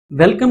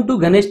Welcome to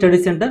Ganesh study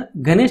centre.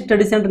 Ganesh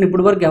study centre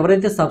ఇప్పటి వరకు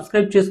ఎవరైతే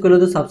సబ్స్క్రైబ్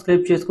చేసుకోలేదో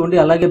సబ్స్క్రైబ్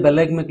చేసుకోండి, అలాగే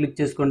బెల్ ఐకాన్ మీద క్లిక్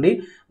చేసుకోండి.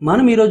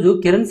 మనం ఈరోజు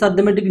కిరణ్స్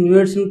అర్థమెటిక్ న్యూ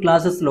ఎడిషన్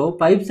క్లాసెస్లో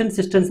పైప్స్ అండ్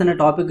సిస్టమ్స్ అనే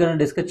టాపిక్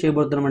డిస్కస్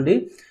చేయబోతున్నామండి.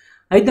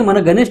 అయితే మన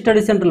గణేష్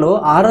స్టడీ సెంటర్లో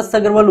RS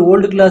Agarwal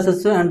old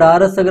classes and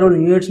RS Agarwal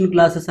new edition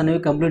classes అనేవి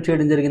కంప్లీట్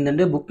చేయడం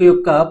జరిగిందండి. బుక్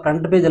యొక్క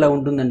ఫ్రంట్ పేజ్ ఎలా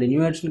ఉంటుందండి,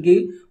 న్యూ ఎడిషన్కి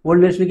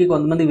ఓల్డ్ ఎడిషన్కి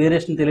కొంతమంది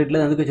వేరియేషన్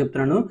తెలియట్లేదు, అందుకే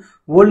చెప్తున్నాను.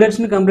 ఓల్డ్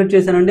ఎడిషన్ కంప్లీట్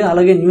చేశానండి,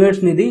 అలాగే న్యూ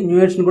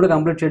ఎడిషన్ కూడా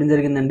కంప్లీట్ చేయడం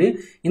జరిగిందండి.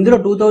 ఇందులో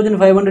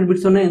 2500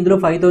 బిట్స్ ఉన్నాయి, ఇందులో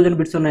 5000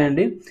 బిట్స్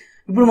ఉన్నాయండి.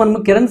 ఇప్పుడు మనం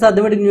Kiran's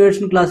arithmetic new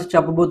edition classes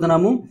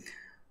చెప్పబోతున్నాము.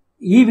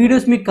 ఈ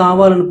వీడియోస్ మీకు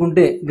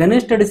కావాలనుకుంటే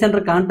Ganesh study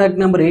centre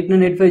contact number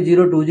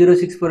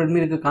 8985020648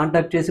 మీరు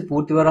కాంటాక్ట్ చేసి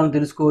పూర్తి వివరాలను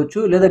తెలుసుకోవచ్చు.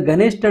 లేదా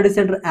గణేష్ స్టడీ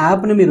సెంటర్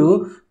యాప్ని మీరు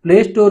ప్లే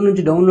స్టోర్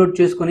నుంచి డౌన్లోడ్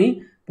చేసుకుని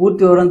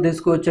పూర్తి వివరాలను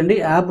తెలుసుకోవచ్చు అండి.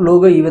 యాప్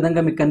లోగో ఈ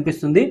విధంగా మీకు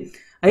కనిపిస్తుంది.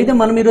 అయితే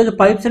మనం ఈరోజు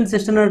పైప్స్ అండ్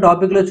సిస్టమ్ అనే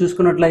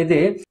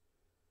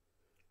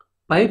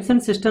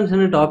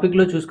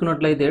టాపిక్లో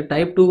చూసుకున్నట్లయితే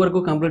టైప్ 2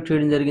 వరకు కంప్లీట్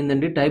చేయడం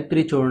జరిగిందండి. టైప్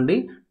 3 చూడండి.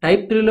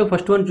 టైప్ 3లో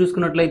ఫస్ట్ వన్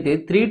చూసుకున్నట్లయితే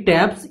 3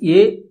 taps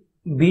A,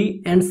 B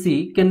and C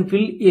can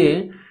fill A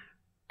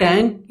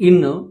tank in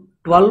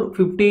 12,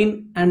 15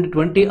 and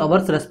 20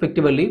 hours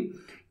respectively.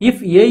 If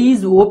A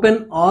is open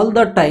all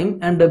the time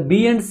and B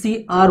and C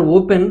are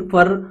open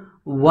for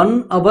 1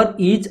 hour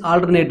each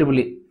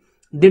alternatively,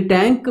 the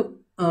tank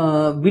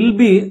will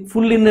be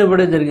full in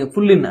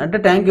full in అంటే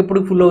tank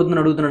ఎప్పుడు full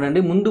అవుతుందని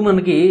అడుగుతున్నాడండి. ముందు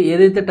మనకి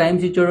ఏదైతే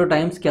times ఇచ్చాడో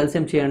times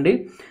calcium చేయండి.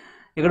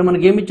 ఇక్కడ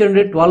మనకి ఏమి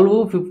ఇచ్చాడండి 12,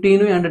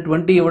 15 and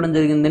 20 ఇవ్వడం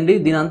జరిగిందండి.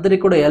 దీని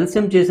అంతరికి కూడా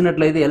ఎల్సిఎం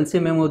చేసినట్లయితే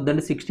ఎల్సిఎం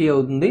ఏమవుతుందండి 60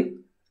 అవుతుంది.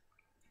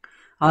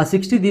 ఆ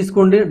 60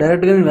 తీసుకోండి.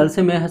 డైరెక్ట్గా నేను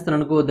ఎల్సిఎం వేసేస్తాను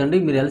అనుకోవద్దండి,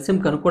 మీరు ఎల్సిఎం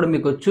కనుక్కోవడం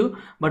మీకు వచ్చు.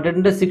 బట్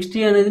ఏంటంటే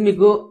 60 అనేది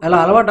మీకు ఎలా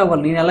అలవాటు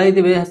అవ్వాలి, నేను ఎలా అయితే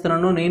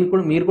వేసేస్తున్నానో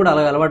మీరు కూడా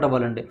అలా అలవాటు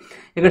అవ్వాలండి.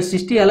 ఇక్కడ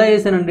 60 ఎలా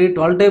వేసానండి,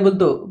 12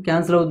 టేబుల్తో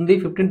క్యాన్సిల్ అవుతుంది,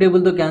 15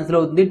 టేబుల్తో క్యాన్సిల్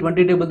అవుతుంది,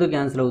 20 టేబుల్తో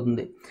క్యాన్సిల్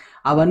అవుతుంది.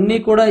 అవన్నీ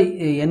కూడా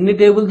ఎన్ని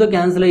టేబుల్తో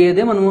క్యాన్సిల్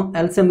అయ్యేదే మనం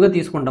ఎల్సిఎంగా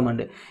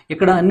తీసుకుంటామండి.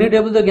 ఇక్కడ అన్ని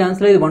టేబుల్తో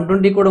క్యాన్సిల్ అయ్యేది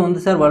 120 కూడా ఉంది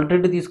సార్,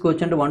 130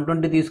 తీసుకోవచ్చు అంటే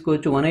 120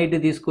 తీసుకోవచ్చు, 180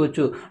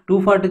 తీసుకోవచ్చు,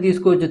 240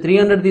 తీసుకోవచ్చు,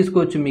 300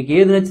 తీసుకోవచ్చు, మీకు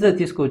ఏది నచ్చితే అది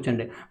తీసుకోవచ్చు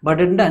అండి.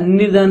 బట్ అంటే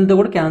అన్ని దానితో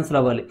కూడా క్యాన్సిల్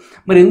అవ్వాలి.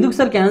 మరి ఎందుకు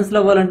సార్ క్యాన్సిల్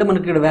అవ్వాలంటే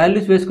మనకి ఇక్కడ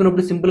వాల్యూస్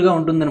వేసుకున్నప్పుడు సింపుల్గా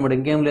ఉంటుంది అనమాట,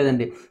 ఇంకేం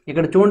లేదండి.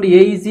 ఇక్కడ చూడండి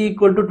A ఈజ్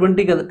ఈక్వల్ టు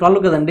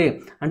 12 కదండి,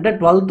 అంటే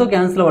 12తో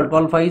క్యాన్సిల్ అవ్వాలి.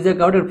 12 5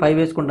 కాబట్టి ఇక్కడ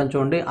 5 వేసుకుంటాను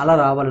చూడండి, అలా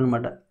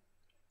రావాలన్నమాట.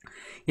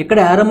 ఇక్కడ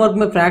యారో మార్క్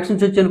మీద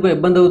ఫ్రాక్షన్స్ వచ్చేందుకు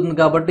ఇబ్బంది అవుతుంది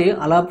కాబట్టి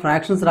అలా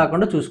ఫ్రాక్షన్స్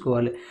రాకుండా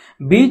చూసుకోవాలి.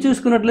 బి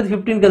చూసుకున్నట్లయితే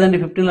 15 కదండి,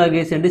 15 లాగా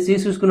వేసేయండి. సి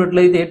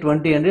చూసుకున్నట్లయితే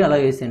 20 అండి, అలా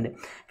వేసేయండి.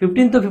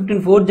 15తో 15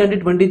 4 అండి,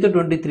 20తో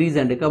 23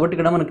 అండి. కాబట్టి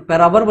ఇక్కడ మనకి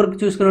పెర్ అవర్ వరకు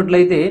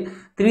చూసుకున్నట్లయితే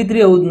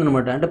 3 అవుతుంది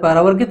అనమాట. అంటే పెర్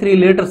అవర్కి 3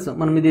 లీటర్స్.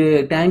 మనం ఇది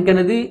ట్యాంక్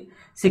అనేది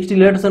 60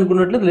 లీటర్స్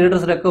అనుకున్నట్లయితే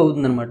లీటర్స్ లెక్క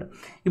అవుతుంది అనమాట.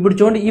 ఇప్పుడు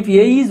చూడండి, if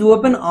A is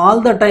open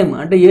all the time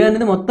అంటే ఏ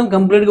అనేది మొత్తం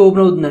కంప్లీట్గా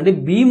ఓపెన్ అవుతుందండి.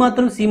 బి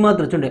మాత్రం సి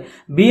మాత్రం చూడండి,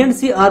 B and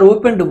C are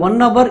open 1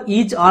 hour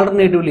each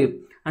alternatively,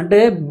 అంటే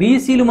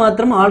బీసీలు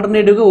మాత్రం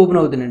ఆల్టర్నేటివ్గా ఓపెన్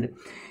అవుతుందండి.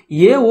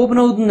 ఏ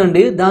ఓపెన్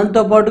అవుతుందండి,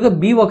 దాంతో పాటుగా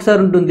బి ఒకసారి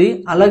ఉంటుంది,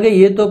 అలాగే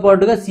ఏతో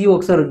పాటుగా సి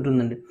ఒకసారి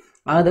ఉంటుందండి.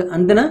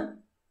 అంతేనా?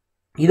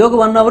 ఇదొక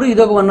 1 hour,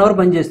 ఇదొక 1 hour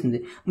పనిచేస్తుంది.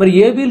 మరి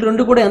ఏబీలు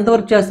రెండు కూడా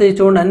ఎంతవరకు చేస్తాయి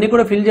చూడండి, అన్ని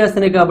కూడా ఫిల్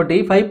చేస్తున్నాయి కాబట్టి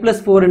 5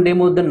 + 4 అంటే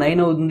ఏమవుతుంది 9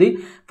 అవుతుంది,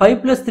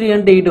 5 + 3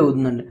 అంటే 8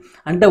 అవుతుందండి.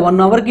 అంటే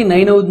 1 hourకి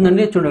 9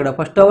 అవుతుందండి. చూడండి ఇక్కడ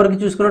ఫస్ట్ అవర్కి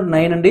చూసుకున్నట్టు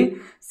 9 అండి,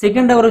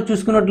 సెకండ్ అవర్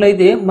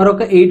చూసుకున్నట్లయితే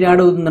మరొక 8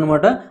 యాడ్ అవుతుంది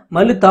అనమాట.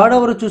 మళ్ళీ థర్డ్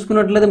అవర్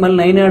చూసుకున్నట్లయితే మళ్ళీ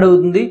 9 యాడ్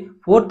అవుతుంది,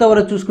 ఫోర్త్ అవర్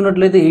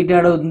చూసుకున్నట్లయితే 8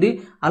 యాడ్ అవుతుంది,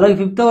 అలాగే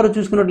ఫిఫ్త్ అవర్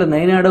చూసుకున్నట్లయితే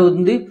 9 యాడ్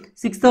అవుతుంది,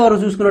 సిక్స్త్ అవర్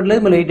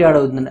చూసుకున్నట్లయితే మళ్ళీ 8 యాడ్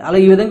అవుతుందండి. అలా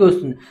ఈ విధంగా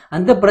వస్తుంది.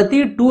 అంతే ప్రతి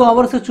 2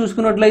 hours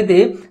చూసుకున్నట్లయితే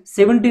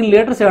 17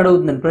 లీటర్స్ యాడ్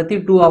అవుతుందండి ప్రతి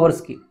 2 hours.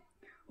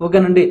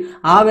 ఓకేనండి.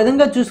 ఆ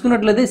విధంగా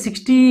చూసుకున్నట్లయితే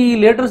 60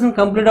 లీటర్స్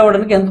కంప్లీట్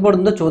అవ్వడానికి ఎంత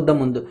పడుతుందో చూద్దాం.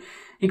 ముందు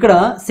ఇక్కడ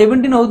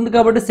 17 అవుతుంది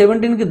కాబట్టి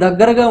 17కి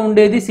దగ్గరగా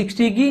ఉండేది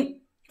 60కి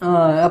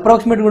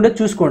అప్రాక్సిమేట్గా ఉండేది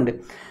చూసుకోండి.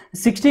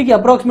 60కి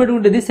అప్రాక్సిమేట్గా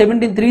ఉండేది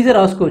 17 3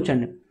 రాసుకోవచ్చు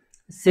అండి,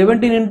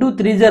 17 ×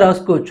 3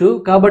 రాసుకోవచ్చు.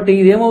 కాబట్టి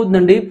ఇది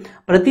ఏమవుతుందండి,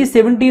 ప్రతి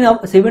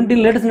 17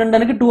 లీటర్స్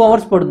నిండడానికి 2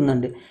 hours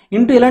పడుతుందండి.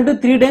 ఇంటూ ఇలాంటి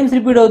 3 times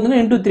రిపీట్ అవుతుంది,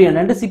 ఇంటూ 3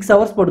 అంటే 6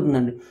 hours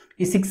పడుతుందండి.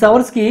 ఈ 6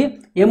 hours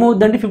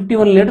ఏమవుతుందండి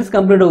 51 లీటర్స్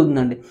కంప్లీట్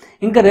అవుతుందండి.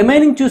 ఇంకా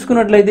రిమైనింగ్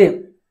చూసుకున్నట్లయితే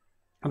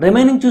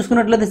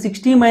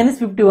 60 -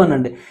 51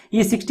 అండి. ఈ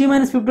 60 -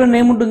 51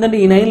 ఏముంటుందండి,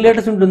 ఈ 9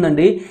 లీటర్స్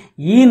ఉంటుందండి.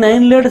 ఈ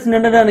 9 లీటర్స్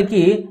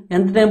నిండడానికి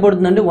ఎంత టైం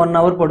పడుతుందండి, 1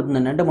 hour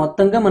పడుతుందండి. అంటే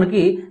మొత్తంగా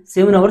మనకి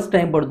 7 hours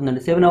టైం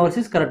పడుతుందండి. 7 hours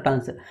ఈజ్ కరెక్ట్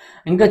ఆన్సర్.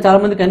 ఇంకా చాలా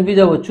మంది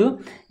కన్ఫ్యూజ్ అవ్వచ్చు.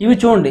 ఇవి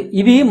చూడండి,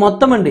 ఇవి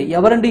మొత్తం అండి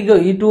ఎవరండి,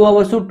 ఈ 2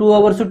 hours 2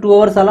 hours 2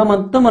 hours అలా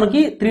మొత్తం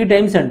మనకి 3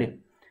 times అండి.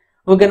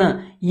 ఓకేనా.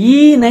 ఈ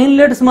 9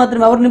 లీటర్స్ మాత్రం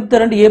ఎవరు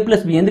నింపుతారంటే A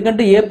 + B,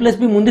 ఎందుకంటే A +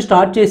 B ముందు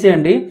స్టార్ట్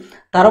చేసేయండి,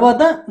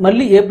 తర్వాత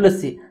మళ్ళీ A +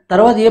 C,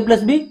 తర్వాత A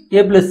 + B,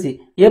 A + C,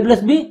 A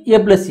 + B, A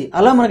 + C,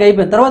 అలా మనకి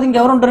అయిపోయింది. తర్వాత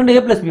ఇంకెవరు ఉంటారంటే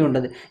A + B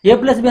ఉంటుంది. A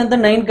 + B అంతా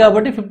 9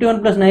 కాబట్టి 51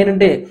 + 9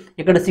 అంటే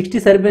ఇక్కడ 60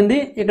 సరిపోయింది.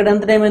 ఇక్కడ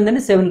ఎంత టైం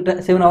అయిందండి,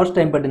 7 hours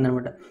టైం పట్టింది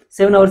అనమాట.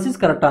 7 hours ఈజ్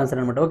కరెక్ట్ ఆన్సర్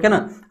అనమాట. ఓకేనా,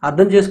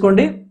 అర్థం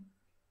చేసుకోండి.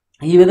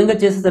 ఈ విధంగా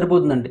చేస్తే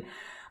సరిపోతుందండి.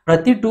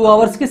 ప్రతి 2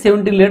 hours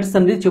 17 లీటర్స్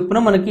అనేది చొప్పున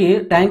మనకి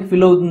ట్యాంక్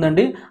ఫిల్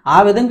అవుతుందండి. ఆ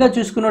విధంగా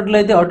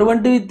చూసుకున్నట్లయితే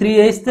అటువంటి 3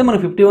 వేస్తే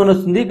మనకు 51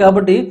 వస్తుంది.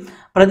 కాబట్టి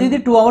ప్రతిదీ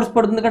 2 అవర్స్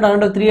పడుతుంది కదా,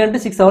 అంటే 3 అంటే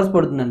 6 అవర్స్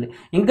పడుతుందండి.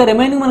 ఇంకా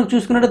రిమైనింగ్ మనకు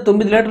చూసుకున్నట్టు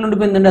 9 లీటర్లు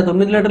ఉండిపోయిందండి. ఆ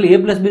 9 లీటర్లు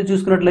A+B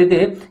చూసుకున్నట్లయితే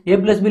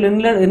A+B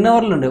ఎన్ని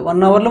అవర్లు ఉండే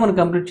 1 అవర్లో మనం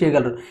కంప్లీట్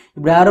చేయగలరు.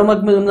 ఇప్పుడు యారో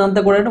మార్క్ మీద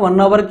ఉన్నదంతా కూడా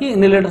 1 అవర్కి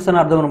ఎన్ని లీటర్స్ అని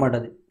అర్థం అనమాట.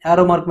 అది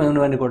యారో మార్క్ మీద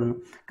ఉన్నవన్నీ కూడా.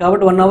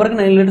 కాబట్టి 1 అవర్కి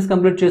 9 లీటర్స్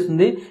కంప్లీట్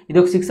చేస్తుంది. ఇది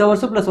ఒక 6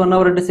 అవర్స్ ప్లస్ 1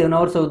 అవర్ అంటే 7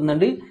 అవర్స్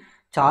అవుతుందండి.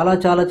 చాలా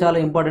చాలా చాలా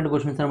ఇంపార్టెంట్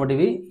క్వశ్చన్స్ అనమాట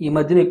ఇవి. ఈ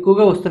మధ్యన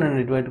ఎక్కువగా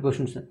వస్తున్నాయండి ఇటువంటి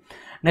క్వశ్చన్స్.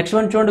 నెక్స్ట్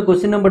వన్ చూడండి,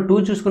 క్వశ్చన్ నెంబర్ 2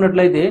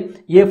 చూసుకున్నట్లయితే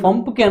ఏ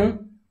pump can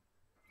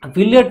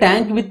fill a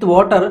tank with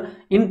water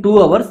in 2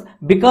 hours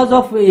because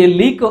of a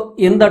leak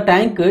in the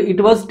tank. It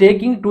was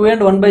taking 2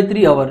 and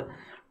 1/3 hour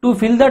to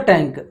fill the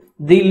tank.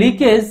 The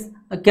leakage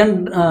can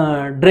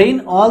drain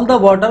all the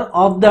water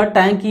of the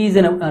tank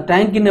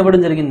tank in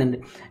ఇవ్వడం జరిగిందండి.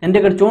 అంటే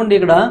ఇక్కడ చూడండి,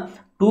 ఇక్కడ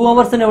 2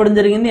 hours అని ఇవ్వడం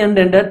జరిగింది and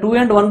 2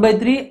 and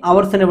 1/3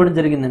 hours అని ఇవ్వడం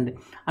జరిగిందండి.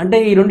 అంటే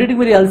ఈ రెండింటికి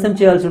మీరు ఎల్సిఎం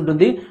చేయాల్సి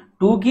ఉంటుంది.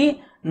 2కి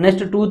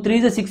నెక్స్ట్ 2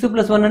 3 6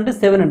 + 1 అంటే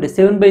 7 అండి.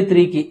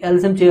 7/3కి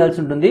ఎల్సిఎం చేయాల్సి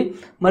ఉంటుంది.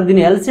 మరి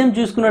దీని ఎల్సిఎం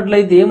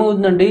చూసుకున్నట్లయితే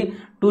ఏమవుతుందండి,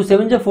 2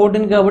 7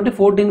 14 కాబట్టి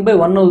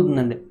 14/1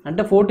 అవుతుందండి.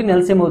 అంటే 14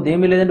 ఎల్సిఎం అవుతుంది.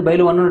 ఏమీ లేదంటే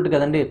బయలు 1 ఉన్నట్టు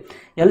కదండి.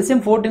 ఎల్సిఎం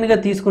 14గా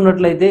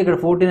తీసుకున్నట్లయితే ఇక్కడ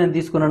 14 అని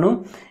తీసుకున్నాను.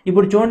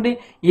 ఇప్పుడు చూడండి,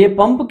 ఏ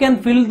pump can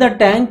fill the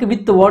tank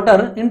with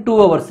water in 2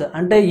 hours.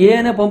 అంటే ఏ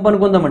అనే పంప్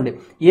అనుకుందామండి.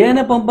 ఏ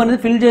అనే పంప్ అనేది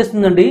ఫిల్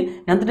చేస్తుందండి.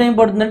 ఎంత టైం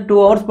పడుతుందండి,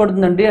 2 అవర్స్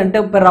పడుతుందండి. అంటే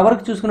పర్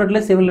అవర్కి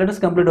చూసుకున్నట్లయితే 7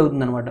 లీటర్స్ కంప్లీట్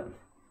అవుతుంది అనమాట.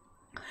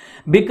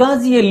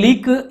 Because A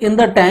leak in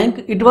the tank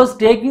it was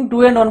taking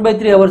 2 and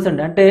 1/3 hours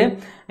అండి. అంటే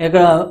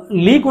ఇక్కడ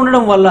లీక్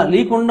ఉండడం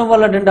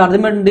వల్ల అంటే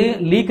అర్థం ఏంటండి,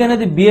 లీక్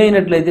అనేది బి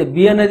అయినట్లయితే,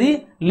 బి అనేది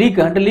లీక్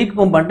అంటే లీక్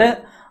పంప్ అంటే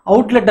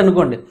అవుట్లెట్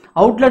అనుకోండి.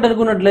 అవుట్లెట్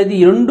అనుకున్నట్లయితే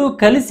ఈ రెండు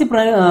కలిసి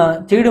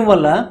చేయడం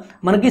వల్ల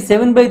మనకి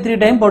 7/3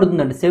 టైం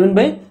పడుతుందండి.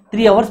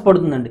 7/3 అవర్స్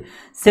పడుతుందండి.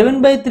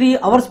 7/3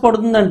 అవర్స్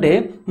పడుతుందంటే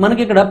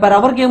మనకి ఇక్కడ పర్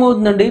అవర్కి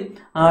ఏమవుతుందండి,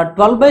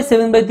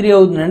 12/7/3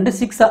 అవుతుంది. అంటే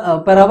 6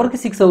 పర్ అవర్కి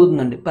 6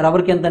 అవుతుందండి. పర్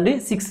అవర్కి ఎంత అండి,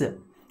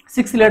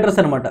 6 లీటర్స్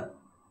అనమాట.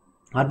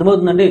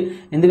 అర్థమవుతుందండి.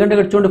 ఎందుకంటే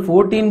ఇక్కడ చూడండి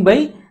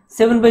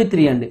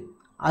 14/7/3 అండి.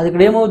 అది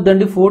ఇక్కడ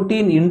ఏమవుతుందండి,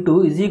 14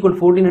 =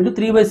 14 ×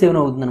 3/7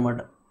 అవుతుంది అనమాట.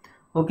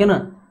 ఓకేనా.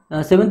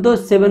 7తో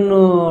 7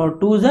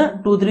 2s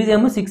 2 3s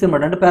ఏమో 6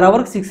 అనమాట. అంటే పర్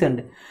అవర్కి 6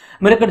 అండి.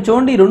 మరి ఇక్కడ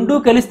చూడండి, ఈ రెండు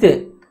కలిస్తే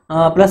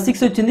 +6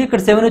 వచ్చింది,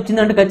 ఇక్కడ 7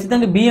 వచ్చింది. అంటే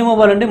ఖచ్చితంగా బి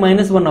ఏమవ్వాలండి,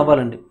 -1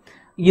 అవ్వాలండి.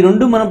 ఈ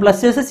రెండు మనం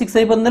ప్లస్ చేస్తే 6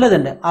 అయిపోతుందా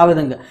లేదండి. ఆ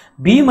విధంగా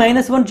బి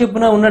 -1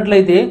 చెప్పున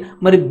ఉన్నట్లయితే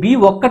మరి బి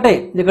ఒక్కటే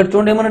ఇక్కడ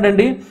చూడండి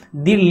ఏమన్నాడండి,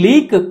 the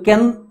leak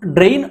can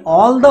drain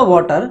all the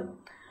water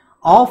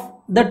of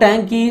the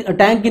tank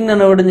in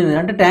అని ఇవ్వడం జరిగింది.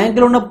 అంటే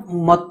ట్యాంక్లో ఉన్న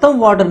మొత్తం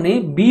వాటర్ని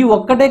బి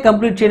ఒక్కటే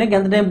కంప్లీట్ చేయడానికి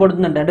ఎంత టైం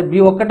పడుతుందంటే, అంటే బి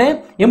ఒక్కటే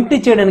ఎంప్టీ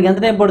చేయడానికి ఎంత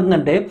టైం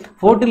పడుతుందంటే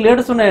 14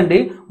 లీటర్స్ ఉన్నాయండి.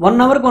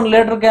 1 అవర్కి 1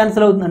 లీటర్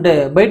క్యాన్సిల్ అవుతుంది, అంటే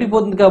బయటికి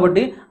పోతుంది.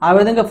 కాబట్టి ఆ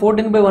విధంగా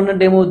 14/1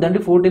 అంటే ఏమవుతుందండి,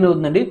 14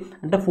 అవుతుందండి.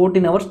 అంటే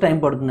 14 అవర్స్ టైం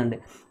పడుతుందండి.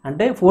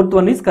 అంటే 4th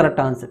one is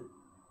correct answer.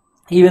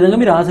 ఈ విధంగా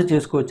మీరు ఆన్సర్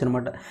చేసుకోవచ్చు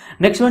అనమాట.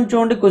 నెక్స్ట్ వన్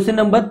చూడండి, క్వశ్చన్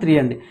నెంబర్ 3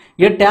 అండి.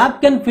 ఏ tap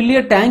can fill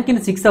A tank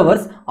in 6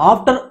 hours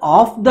after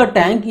of the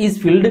tank is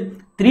filled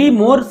 3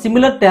 more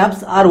similar taps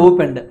are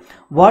opened.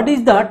 What is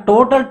the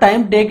total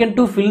time taken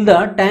to fill the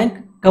tank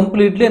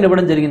completely అని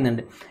ఇవ్వడం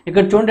జరిగిందండి.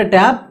 ఇక్కడ చూడండి,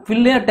 tap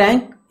fill A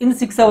tank in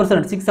 6 hours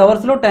అండి. 6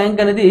 అవర్స్లో tank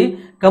అనేది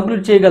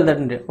complete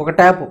చేయగలుగుతాడండి ఒక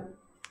tap.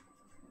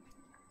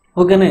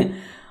 ఓకేనే.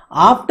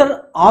 After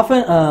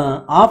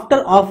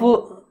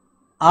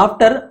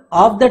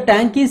of the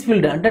tank is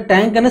filled అంటే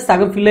ట్యాంక్ అనేది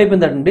సగం ఫిల్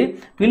అయిపోయిందండి.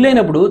 ఫిల్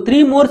అయినప్పుడు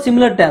 3 more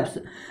similar taps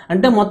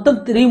అంటే మొత్తం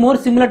 3 more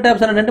similar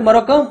taps అంటే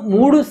మరొక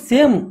 3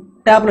 సేమ్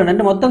ట్యాప్లు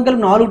అంటే మొత్తం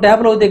కలిపి 4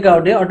 ట్యాప్లు అవుతాయి.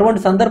 కాబట్టి అటువంటి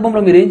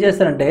సందర్భంలో మీరు ఏం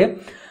చేస్తారంటే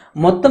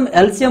మొత్తం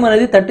ఎల్సిఎం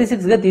అనేది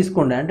 36గా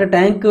తీసుకోండి. అంటే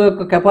ట్యాంక్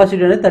యొక్క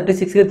కెపాసిటీ అనేది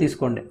 36గా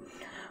తీసుకోండి.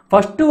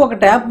 ఫస్ట్ ఒక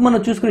ట్యాప్ మనం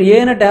చూసుకుని ఏ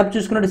అయినా ట్యాప్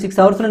చూసుకున్నట్టు 6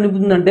 అవర్స్లో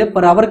నింపుతుందంటే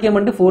పర్ అవర్కి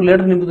ఏమంటే 4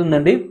 లీటర్స్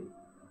నింపుతుందండి.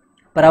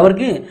 Per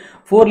అవర్కి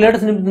 4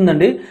 litres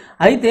నింపుతుందండి.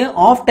 అయితే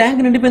ఆఫ్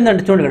ట్యాంక్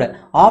నిండిపోయిందండి. చూడండి ఇక్కడ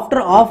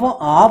after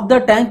of the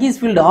tank is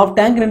filled, of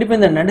tank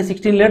నిండిపోయిందండి. అంటే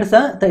 16 లీటర్స్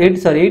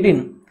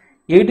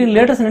 18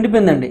 లీటర్స్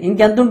నిండిపోయిందండి.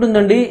 ఇంకెంత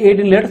ఉంటుందండి,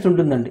 18 లీటర్స్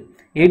ఉంటుందండి.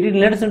 18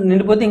 లీటర్స్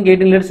నిండిపోతే ఇంక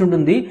 18 లీటర్స్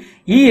ఉంటుంది.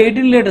 ఈ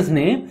 18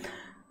 లీటర్స్ని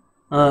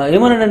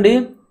ఏమన్నాడండి,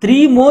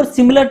 3 more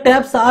similar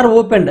taps are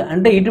opened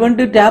అంటే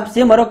ఇటువంటి ట్యాప్స్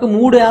మరొక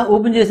 3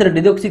 ఓపెన్ చేశారండి.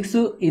 ఇదొక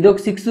 6 ఇదొక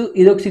 6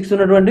 ఇదొక 6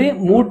 ఉన్నటువంటి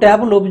 3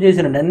 ట్యాప్లు ఓపెన్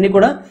చేశారండి. అన్నీ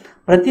కూడా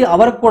ప్రతి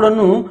అవర్కి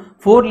కూడాను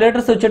 4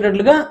 లీటర్స్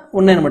వచ్చేటట్లుగా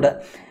ఉన్నాయన్నమాట.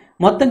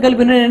 మొత్తం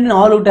కలిపి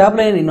 4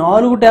 ట్యాప్లు అయినాయి.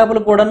 4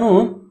 ట్యాప్లు కూడాను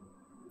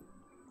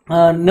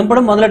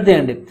నింపడం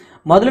మొదలెడతాయండి.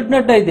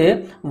 మొదలెట్టినట్టయితే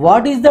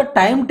what is the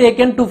time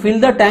taken to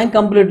fill the tank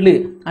completely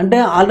అంటే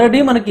ఆల్రెడీ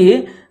మనకి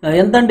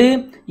ఎంతండి,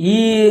 ఈ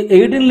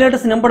 18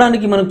 లీటర్స్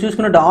నింపడానికి మనకు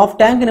చూసుకున్నట్టు హాఫ్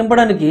ట్యాంక్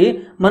నింపడానికి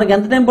మనకి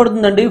ఎంత టైం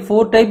పడుతుందండి.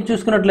 4 టైప్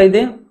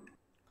చూసుకున్నట్లయితే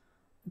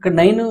ఇక్కడ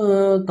 9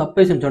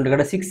 తప్పేసి చూడండి.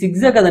 ఇక్కడ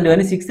 6 కదండి,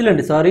 ఇవన్నీ 6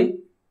 అండి. సారీ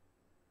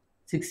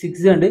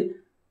 6 అండి.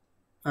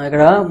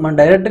 ఇక్కడ మనం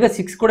డైరెక్ట్గా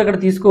 6 కూడా ఇక్కడ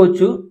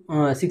తీసుకోవచ్చు.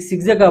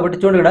 6 కాబట్టి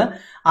చూడండి ఇక్కడ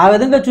ఆ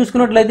విధంగా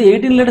చూసుకున్నట్లయితే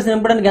 18 లీటర్స్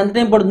నింపడానికి ఎంత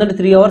టైం పడుతుందండి,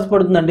 3 అవర్స్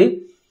పడుతుందండి.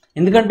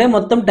 ఎందుకంటే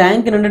మొత్తం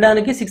ట్యాంక్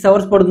నిండడానికి 6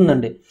 అవర్స్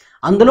పడుతుందండి.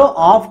 అందులో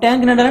హాఫ్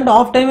ట్యాంక్ నిండాలంటే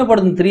హాఫ్ టైమే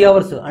పడుతుంది, 3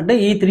 అవర్స్. అంటే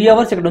ఈ 3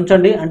 అవర్స్ ఇక్కడ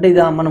ఉంచండి. అంటే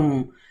ఇది మనం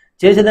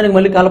చేసేదానికి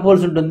మళ్ళీ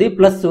కలపవలసి ఉంటుంది.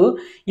 ప్లస్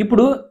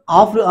ఇప్పుడు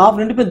హాఫ్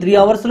నిండిపోయింది 3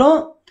 అవర్స్లో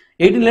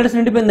 18 లీటర్స్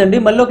నిండిపోయిందండి,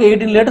 మళ్ళీ ఒక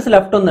 18 లీటర్స్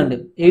లెఫ్ట్ ఉందండి,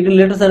 18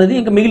 లీటర్స్ అనేది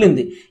ఇంకా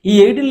మిగిలింది. ఈ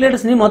 18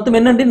 లీటర్స్ని మొత్తం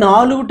ఏంటంటే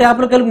 4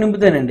 ట్యాపులు కలిపి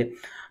నింపుతానండి.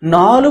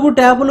 4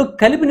 ట్యాపులు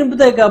కలిపి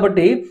నింపుతాయి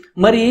కాబట్టి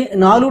మరి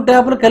 4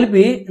 ట్యాపులు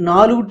కలిపి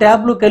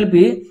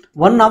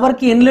 1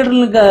 అవర్కి ఎన్ని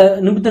లీటర్లు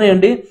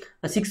నింపుతున్నాయండి?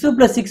 6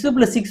 + 6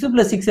 + 6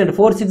 + 6 అండి,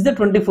 4 6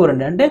 24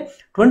 అండి, అంటే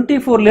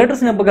 24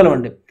 లీటర్స్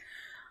నింపగలమండి.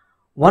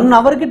 1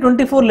 అవర్కి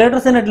 24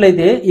 లీటర్స్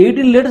అయినట్లయితే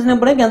 18 లీటర్స్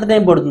నింపడానికి ఎంత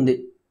టైం పడుతుంది?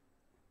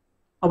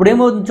 అప్పుడు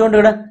ఏమవుతుంది చూడండి,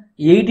 ఇక్కడ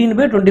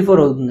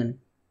 18/24 అవుతుందండి.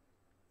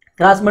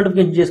 క్రాస్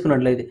మల్టిప్లికేషన్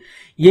చేసుకున్నట్లయితే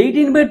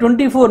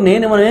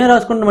 18/24ని మనం ఏం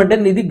రాసుకుంటామంటే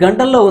ఇది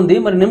గంటల్లో ఉంది,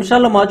 మరి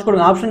నిమిషాల్లో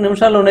మార్చుకోవడం ఆప్షన్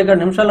నిమిషాల్లో ఉన్నాయి కదా,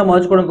 నిమిషాల్లో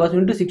మార్చుకోవడం కోసం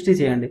ఇంటూ 60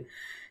 చేయండి.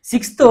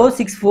 6తో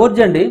 6 4s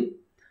అండి,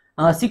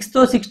 6తో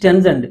 6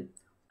 10s అండి,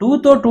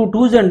 2తో 2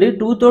 2s అండి,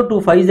 2తో 2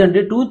 5s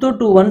అండి, 2తో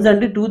 2 1s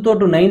అండి, 2తో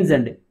 2 9s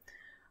అండి.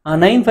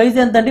 9 5s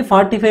ఎంత అండి?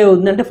 45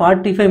 అవుతుంది, అంటే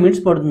 45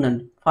 మినిట్స్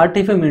పడుతుందండి.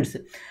 45 మినిట్స్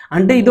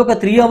అంటే ఇది ఒక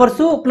 3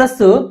 అవర్స్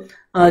ప్లస్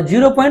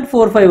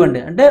 0.45 అండి,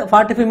 అంటే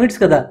 45 మినిట్స్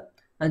కదా.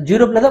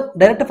 0 ప్లస్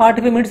డైరెక్ట్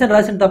 45 మినిట్స్ అని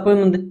రాసిన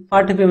తప్పేముంది?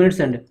 45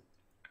 మినిట్స్ అండి.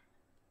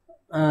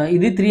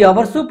 ఇది 3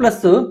 అవర్స్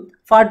ప్లస్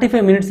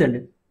 45 మినిట్స్ అండి.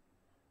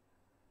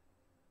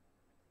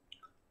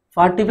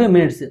 45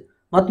 మినిట్స్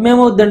మొత్తం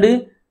ఏమవుతుందండి?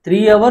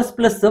 3 అవర్స్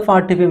ప్లస్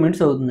 45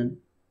 మినిట్స్ అవుతుందండి.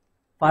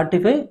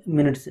 45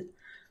 మినిట్స్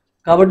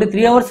కాబట్టి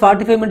 3 అవర్స్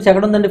 45 మినిట్స్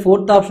ఎక్కడ ఉందండి?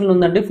 4th ఆప్షన్లో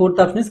ఉందండి. 4th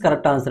option is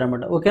correct answer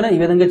అనమాట. ఓకేనా? ఈ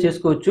విధంగా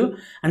చేసుకోవచ్చు.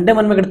 అంటే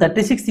మనం ఇక్కడ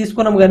 36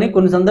 తీసుకున్నాం, కానీ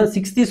కొన్ని సందర్భాలు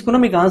 6 తీసుకున్నా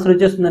మీకు ఆన్సర్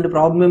వచ్చేస్తుందండి,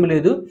 ప్రాబ్లం ఏమి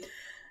లేదు.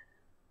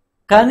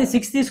 కానీ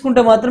 6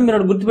 తీసుకుంటే మాత్రం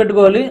మీరు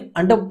గుర్తుపెట్టుకోవాలి,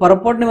 అంటే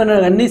పొరపాటుని మనం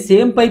అన్ని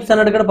సేమ్ పైప్స్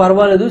అన్నట్టు కూడా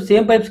పర్వాలేదు,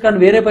 సేమ్ పైప్స్ కానీ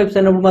వేరే పైప్స్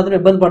అన్నప్పుడు మాత్రం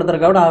ఇబ్బంది పడతారు,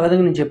 కాబట్టి ఆ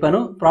విధంగా నేను చెప్పాను.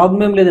 ప్రాబ్లం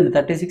ఏం లేదండి,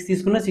 36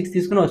 తీసుకున్నా 6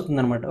 తీసుకున్నా వస్తుంది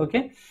అనమాట.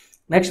 ఓకే,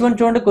 నెక్స్ట్ వన్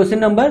చూడండి,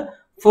 క్వశ్చన్ నెంబర్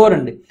 4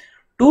 అండి.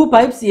 2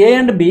 pipes A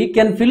and B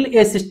can fill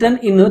a cistern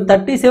in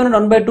 37 and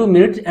 1/2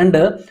 minutes and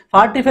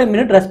 45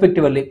 minutes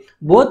respectively.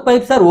 Both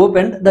pipes are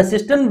opened. The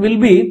cistern will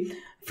be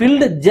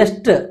filled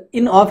just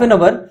in half an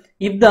hour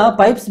if the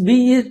pipes B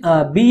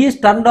is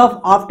turned off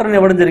after అని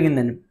ఇవ్వడం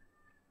జరిగిందండి.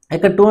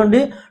 ఇక్కడ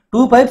చూడండి,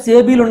 2 pipes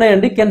ABలు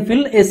ఉన్నాయండి, can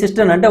fill A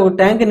cistern అంటే ఒక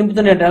tank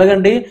నింపుతున్నాయండి.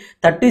 ఎలాగండి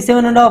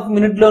 37.5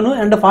 minutesలోను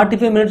and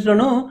 45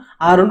 minutesలోను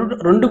ఆ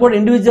రెండు కూడా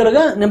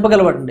ఇండివిజువల్గా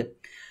నింపగలవాడండి.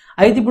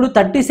 అయితే ఇప్పుడు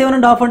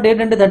 37.5 అంటే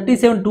ఏంటంటే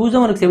 37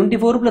 2 మనకు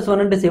 74 +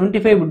 1 అంటే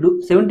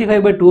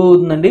 75/2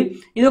 అవుతుందండి.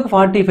 ఇది ఒక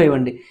 45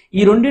 అండి. ఈ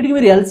రెండింటికి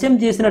మీరు ఎల్సిఎం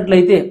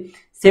చేసినట్లయితే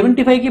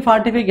 75కి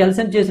 45కి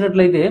ఎల్సిఎం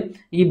చేసినట్లయితే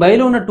ఈ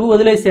బైలో ఉన్న 2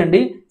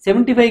 వదిలేసేయండి,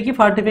 75కి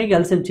 45కి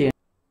ఎల్సిఎం చేయండి.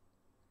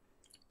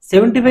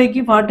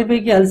 75కి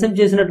 45కి ఎల్సిఎం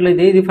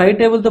చేసినట్లయితే ఇది 5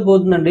 టేబుల్తో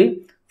పోతుందండి.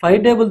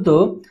 5 టేబుల్తో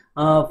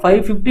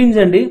 5 15s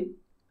అండి,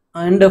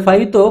 అండ్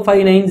 5తో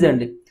 5 9s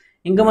అండి.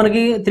 ఇంకా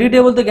మనకి 3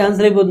 టేబుల్తో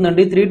క్యాన్సిల్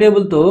అయిపోతుందండి. 3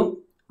 టేబుల్తో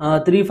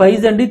 3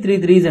 5s అండి, 3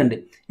 3s అండి.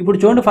 ఇప్పుడు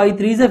చూడండి, 5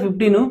 3s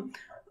 15,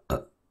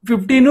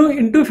 15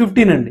 ×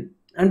 15 అండి,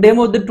 అంటే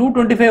ఏమవుతుంది?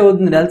 225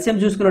 అవుతుంది. ఎల్సిఎం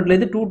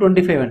చూసుకున్నట్లయితే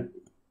 225 అండి,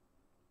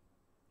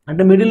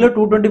 అంటే మిడిల్లో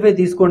 225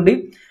 తీసుకోండి.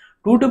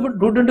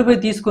 225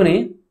 తీసుకొని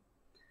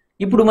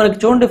ఇప్పుడు మనకి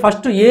చూడండి,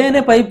 ఫస్ట్ ఏ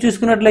అనే పైప్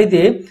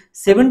చూసుకున్నట్లయితే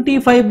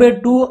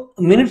 75/2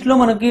 minutesలో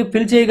మనకి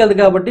ఫిల్ చేయగలదు,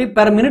 కాబట్టి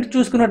పర్ మినిట్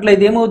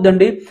చూసుకున్నట్లయితే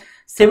ఏమవుతుందండి?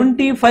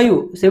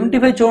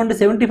 75 చూడండి,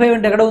 75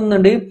 అంటే ఎక్కడ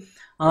ఉందండి?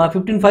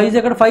 15 5s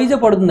ఎక్కడ 5s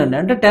పడుతుందండి,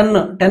 అంటే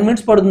 10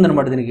 minutes పడుతుంది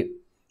అనమాట దీనికి.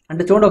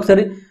 అంటే చూడండి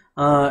ఒకసారి,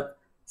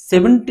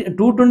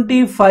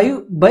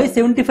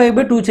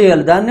 225/75/2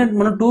 చేయాలి, దాన్ని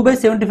మనం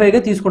 2/75గా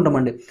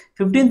తీసుకుంటామండి.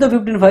 15తో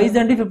 15 5s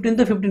అండి,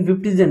 15తో 15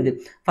 50s అండి.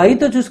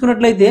 5తో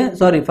చూసుకున్నట్లయితే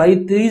 5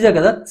 3s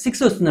కదా, 6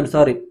 వస్తుందండి,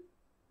 6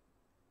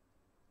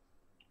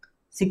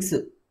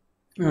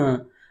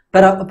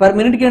 పర్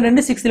మినిట్కి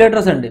ఏంటంటే 6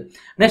 లీటర్స్ అండి.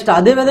 నెక్స్ట్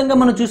అదే విధంగా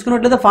మనం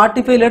చూసుకున్నట్లయితే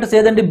 45 లీటర్స్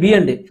ఏదండి? బి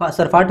అండి.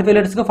 45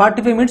 లీటర్స్గా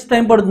 45 minutes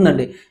టైం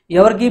పడుతుందండి.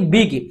 ఎవరికి?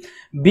 బీకి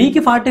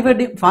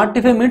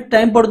 45 minutes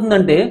టైం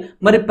పడుతుందంటే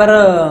మరి పర్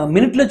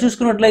మినిట్లో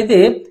చూసుకున్నట్లయితే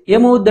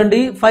ఏమవుతుందండి?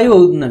 5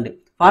 అవుతుందండి.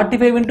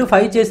 45 ×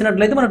 5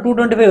 చేసినట్లయితే మనకు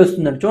 225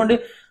 వస్తుందండి. చూడండి,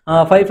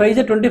 5 5s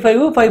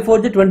 25, 5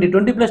 4s 20,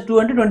 20 + 2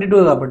 అంటే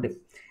 22 కాబట్టి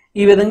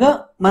ఈ విధంగా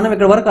మనం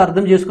ఇక్కడ వరకు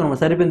అర్థం చేసుకున్నాము.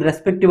 సరిపోయింది,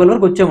 రెస్పెక్టివ్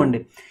వరకు వచ్చామండి.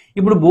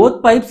 ఇప్పుడు బోత్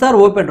పైప్స్ ఆర్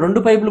ఓపెన్, 2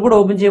 పైపులు కూడా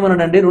ఓపెన్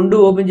చేయమన్నాడండి. 2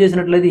 ఓపెన్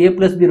చేసినట్లయితే A +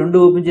 B 2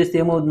 ఓపెన్ చేస్తే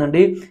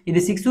ఏమవుతుందండి? ఇది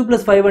 6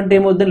 + 5 అంటే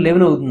ఏమవుతుందండి?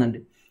 11 అవుతుందండి.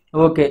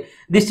 Okay,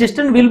 the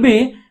cistern will be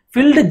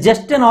filled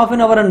just in half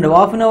an hour అండి.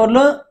 హాఫ్ అన్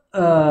అవర్లో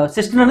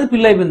సిస్టర్న్ అనేది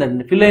ఫిల్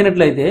అయిపోయిందండి. ఫిల్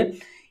అయినట్లయితే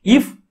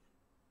ఇఫ్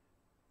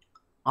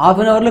హాఫ్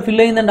అన్ అవర్లో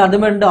ఫిల్ అయిందండి,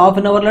 అర్థం ఏంటంటే హాఫ్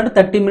అన్ అవర్లో అంటే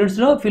 30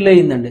 minutesలో ఫిల్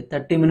అయ్యిందండి.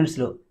 30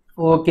 minutesలో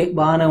ఓకే,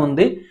 బాగానే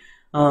ఉంది.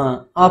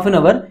 Half an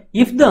hour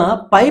if the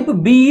pipe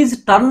B is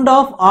turned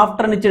of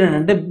after అని ఇచ్చాడండి.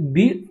 అంటే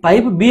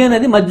పైప్ బి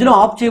అనేది మధ్యలో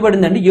ఆఫ్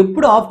చేయబడిందండి.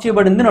 ఎప్పుడు ఆఫ్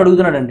చేయబడింది అని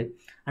అడుగుతున్నాడండి.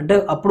 అంటే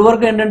అప్పుడు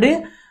వరకు ఏంటంటే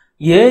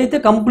ఏ అయితే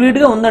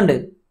కంప్లీట్గా ఉందండి,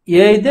 ఏ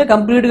అయితే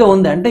కంప్లీట్గా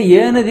ఉంది, అంటే ఏ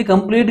అనేది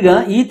కంప్లీట్గా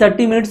ఈ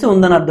 30 minutes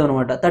ఉందని అర్థం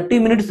అనమాట. 30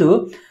 minutes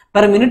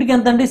పర్ మినిట్కి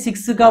ఎంత అండి?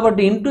 6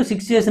 కాబట్టి ఇంటూ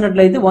 6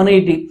 చేసినట్లయితే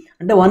 180,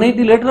 అంటే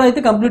 180 లీటర్ అయితే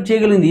కంప్లీట్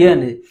చేయగలిగింది ఏ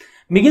అనేది.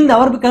 మిగిలింది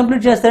ఎవరు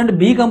కంప్లీట్ చేస్తారంటే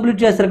బి కంప్లీట్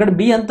చేస్తారు. ఇక్కడ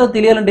బి ఎంతో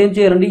తెలియాలంటే ఏం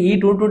చేయాలండి, ఈ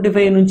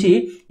 225 నుంచి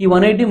ఈ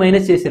 180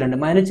 మైనస్ చేశారండి.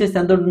 మైనస్ చేస్తే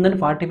ఎంత ఉంటుందండి,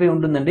 45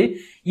 ఉంటుందండి.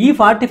 ఈ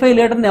 45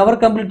 లీటర్ని ఎవరు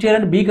కంప్లీట్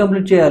చేయాలంటే బి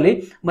కంప్లీట్ చేయాలి.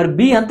 మరి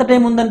బి ఎంత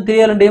టైం ఉందని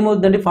తెలియాలంటే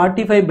ఏమవుతుందండి,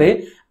 45 బై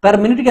పర్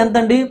మినిట్కి ఎంత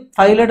అండి,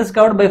 5 లీటర్స్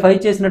కాబట్టి బై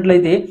 5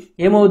 చేసినట్లయితే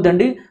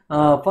ఏమవుద్దండి,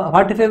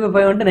 45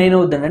 బై 5 అంటే 9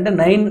 అవుతుందండి. అంటే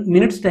 9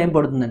 మినిట్స్ టైం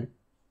పడుతుందండి.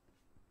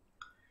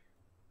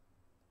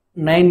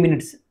 9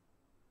 మినిట్స్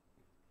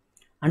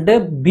అంటే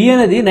బి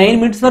అనేది 9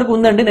 మినిట్స్ వరకు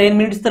ఉందండి. 9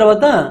 మినిట్స్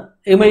తర్వాత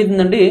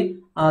ఏమవుతుందండి,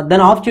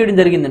 దాన్ని ఆఫ్ చేయడం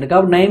జరిగిందండి.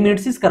 కాబట్టి 9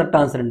 మినిట్స్ ఈజ్ కరెక్ట్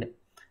ఆన్సర్ అండి.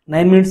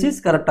 9 మినిట్స్ ఈజ్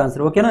కరెక్ట్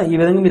ఆన్సర్. ఓకేనా, ఈ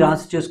విధంగా మీరు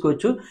ఆన్సర్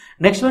చేసుకోవచ్చు.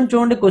 నెక్స్ట్ వన్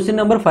చూడండి, క్వశ్చన్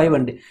నెంబర్ 5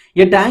 అండి.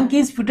 ఏ tank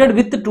is fitted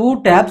with 2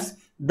 taps.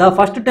 The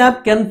first tap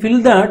can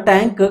fill the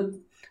tank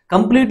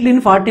completely in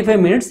 45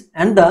 minutes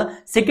and the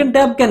second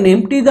tap can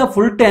empty the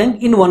full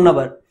tank in 1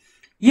 hour.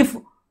 If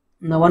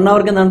 1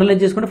 hour కింద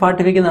underline చేసుకోండి,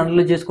 45 కింద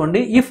underline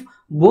చేసుకోండి. If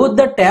both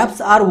the taps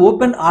are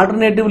opened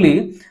alternatively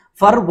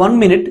for 1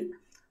 minute,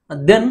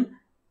 then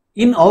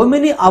in how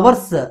many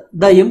hours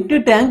the empty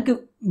tank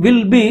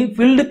will be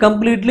filled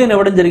completely అని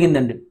ఇవ్వడం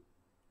జరిగిందండి.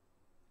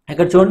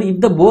 ఇక్కడ చూడండి, if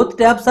the both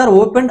taps are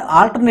opened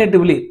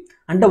alternatively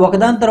అంటే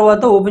ఒకదాని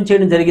తర్వాత ఓపెన్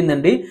చేయడం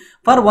జరిగిందండి.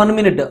 ఫర్ 1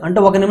 minute అంటే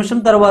 1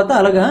 నిమిషం తర్వాత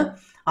అలాగా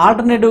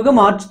ఆల్టర్నేటివ్గా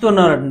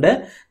మార్చుతున్నారంటే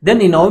then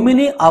in how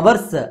many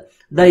hours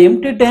the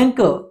empty tank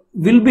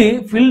will be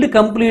filled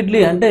completely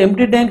అంటే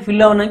ఎంప్టీ ట్యాంక్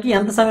ఫిల్ అవ్వడానికి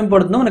ఎంత సమయం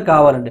పడుతుందో మనకు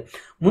కావాలండి.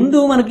 ముందు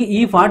మనకి ఈ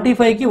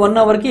 45కి 1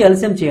 అవర్కి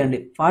ఎల్సిఎం చేయండి.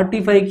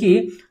 45కి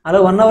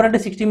అలా 1 అవర్ అంటే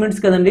 60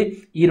 మినిట్స్ కదండి.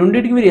 ఈ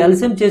రెండింటికి మీరు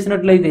ఎల్సిఎం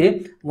చేసినట్లయితే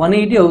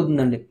 180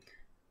 అవుతుందండి.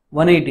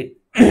 180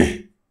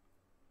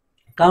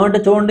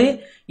 కాబట్టి చూడండి,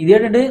 ఇది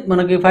ఏంటంటే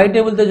మనకి 5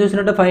 టేబుల్తో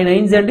చూసినట్టు 5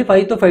 9s అండి,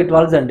 5తో 5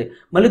 12s అండి,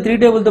 మళ్ళీ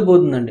 3 టేబుల్తో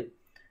పోతుందండి.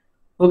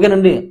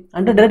 ఓకేనండి,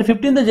 అంటే డైరెక్ట్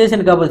 15తో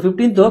చేశాను కాబట్టి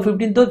 15తో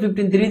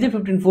 15 3s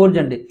 15 4s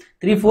అండి,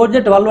 3 4s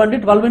 12 అండి,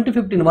 12 into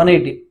 15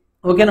 180.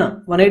 ఓకేనా,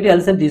 180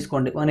 ఎల్సిఎం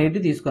తీసుకోండి, 180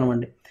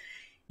 తీసుకున్నామండి.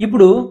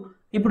 ఇప్పుడు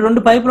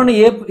 2 పైపులను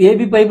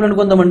ఏబి పైపులు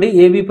అనుకుందామండి.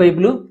 ఏబి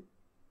పైపులు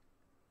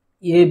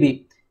ఏబి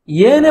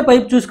ఏ అనే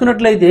పైప్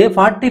చూసుకున్నట్లయితే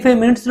 45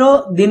 మినిట్స్లో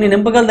దీన్ని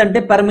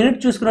నింపగలదంటే పర్ మినిట్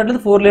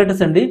చూసుకున్నట్లయితే 4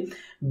 లీటర్స్ అండి.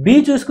 బి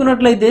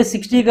చూసుకున్నట్లయితే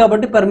 60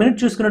 కాబట్టి పర్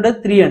మినిట్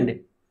చూసుకున్నట్లయితే 3 అండి.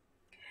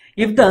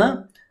 ఇఫ్ ద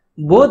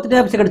బోత్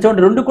ట్యాప్స్ ఇక్కడ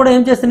చూడండి, రెండు కూడా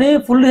ఏం చేస్తున్నాయి,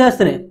 ఫుల్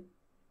చేస్తున్నాయి.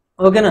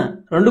 ఓకేనా,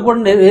 రెండు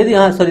కూడా ఏది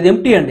సారీ ఇది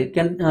ఎంప్టీ అండి.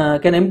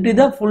 Can empty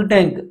the full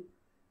tank.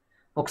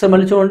 ఒకసారి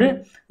మళ్ళీ చూడండి,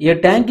 ఏ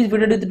tank is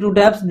fitted with 2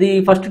 taps. The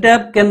first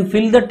tap can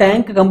fill the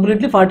tank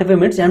completely 45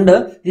 minutes and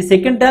the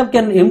second tap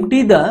can empty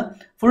the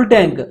full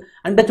tank.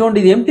 అంటే చూడండి,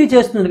 ఇది ఎంప్టీ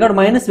చేస్తుంది కాబట్టి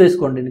మైనస్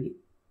వేసుకోండి. ఇది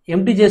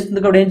ఎంప్టీ చేస్తుంది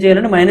కాబట్టి ఏం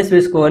చేయాలంటే మైనస్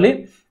వేసుకోవాలి.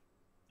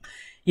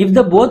 If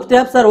the both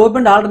taps are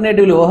open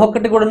alternatively,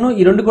 ఒక్కొక్కటి కూడాను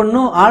ఈ రెండు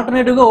కూడాను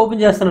ఆల్టర్నేటివ్గా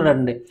ఓపెన్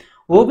చేస్తున్నారండి.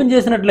 ఓపెన్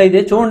చేసినట్లయితే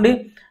చూడండి,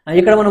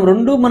 ఇక్కడ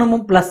మనము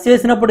ప్లస్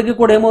చేసినప్పటికీ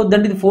కూడా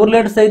ఏమవుతుందండి, ఇది 4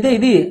 లీటర్స్ అయితే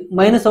ఇది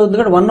మైనస్ అవుతుంది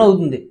కాబట్టి 1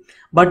 అవుతుంది.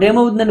 బట్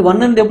ఏమవుతుందండి,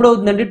 1 అనేది ఎప్పుడు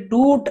అవుతుందండి,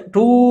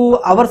 2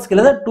 అవర్స్కి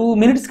లేదా 2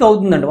 మినిట్స్కి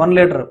అవుతుందండి 1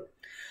 లీటర్.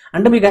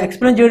 అంటే మీకు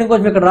ఎక్స్ప్లెయిన్ చేయడం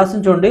కోసం ఇక్కడ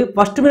రాసిన చూడండి,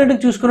 ఫస్ట్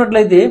మినిట్కి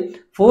చూసుకున్నట్లయితే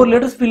 4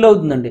 లీటర్స్ ఫిల్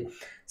అవుతుందండి.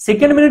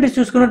 సెకండ్ మినిట్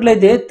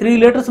చూసుకున్నట్లయితే 3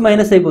 లీటర్స్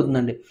మైనస్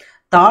అయిపోతుందండి.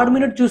 థర్డ్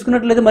మినిట్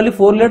చూసుకున్నట్లయితే మళ్ళీ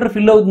 4 లీటర్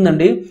ఫిల్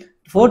అవుతుందండి.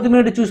 ఫోర్త్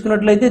మినిట్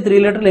చూసుకున్నట్లయితే 3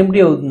 లీటర్లు ఎంప్టీ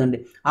అవుతుందండి.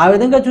 ఆ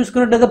విధంగా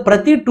చూసుకున్నట్లయితే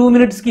ప్రతి 2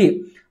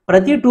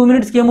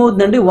 మినిట్స్కి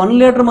ఏమవుతుందండి, 1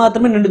 లీటర్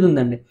మాత్రమే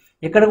నిండుతుందండి.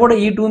 ఇక్కడ కూడా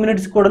ఈ 2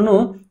 మినిట్స్ కూడాను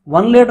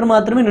 1 లీటర్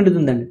మాత్రమే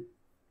నిండుతుందండి.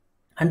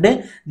 అంటే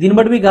దీన్ని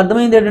బట్టి మీకు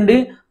అర్థమైంది ఏంటండి,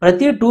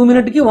 ప్రతి 2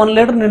 మినిట్కి 1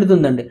 లీటర్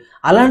నిండుతుందండి.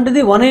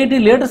 అలాంటిది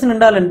 180 లీటర్స్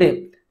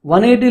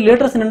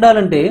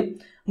నిండాలంటే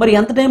మరి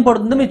ఎంత టైం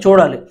పడుతుందో మీరు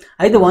చూడాలి.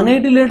 అయితే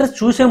 180 లీటర్స్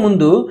చూసే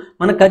ముందు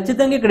మనకు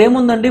ఖచ్చితంగా ఇక్కడ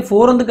ఏముందండి,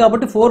 4 ఉంది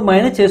కాబట్టి 4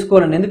 మైనస్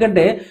చేసుకోవాలండి.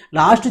 ఎందుకంటే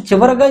లాస్ట్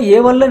చివరగా ఏ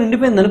వల్ల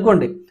నిండిపోయింది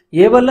అనుకోండి,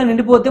 ఏ వల్ల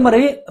నిండిపోతే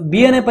మరి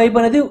బి అనే పైప్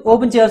అనేది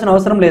ఓపెన్ చేయాల్సిన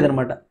అవసరం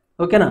లేదనమాట.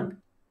 ఓకేనా,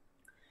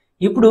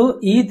 ఇప్పుడు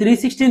ఈ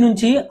 360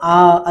 నుంచి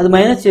అది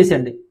మైనస్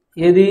చేసేయండి.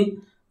 ఏది,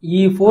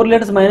 ఈ 4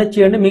 లీటర్స్ మైనస్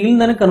చేయండి,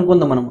 మిగిలిందని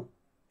కనుక్కుందాం మనము.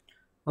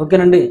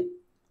 ఓకేనండి,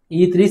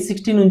 ఈ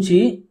 360 నుంచి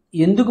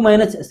ఎందుకు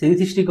మైనస్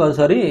 360 కాదు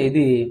సారీ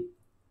ఇది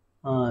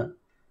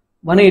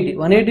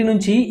 180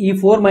 నుంచి ఈ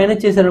 4 మైనస్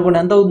చేశారనుకోండి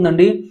ఎంత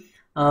అవుతుందండి,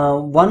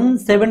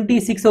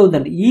 176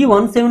 అవుతుందండి. ఈ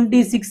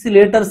 176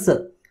 లీటర్స్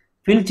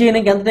ఫిల్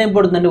చేయడానికి ఎంత టైం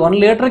పడుతుందండి, 1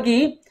 లీటర్కి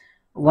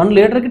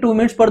 2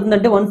 మినిట్స్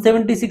పడుతుందంటే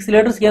 176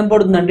 లీటర్స్కి ఏం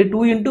పడుతుందండి,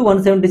 2 into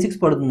 176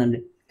 పడుతుందండి.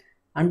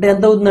 అంటే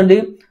ఎంత అవుతుందండి,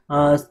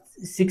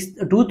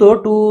 2తో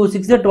 2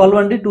 6 12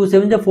 అండి, 2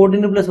 7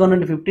 14 + 1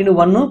 అంటే 15,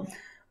 1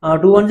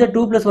 2 1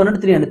 2 + 1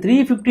 అంటే 3 అండి,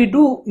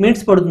 352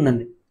 మినిట్స్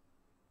పడుతుందండి.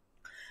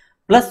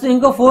 ప్లస్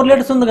ఇంకో 4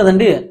 లీటర్స్ ఉంది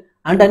కదండి,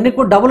 అంటే అన్ని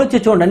కూడా డబుల్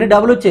వచ్చాయి చూడండి, అన్ని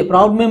డబుల్ వచ్చాయి,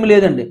 ప్రాబ్లం ఏమి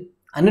లేదండి,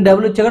 అన్ని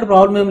డబుల్ వచ్చాయి కాబట్టి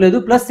ప్రాబ్లం ఏమి లేదు.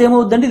 ప్లస్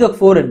ఏమవుతుందండి, ఇది ఒక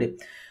 4 అండి.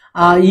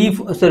 ఈ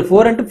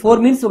 4 అంటే 4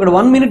 మీన్స్ ఇక్కడ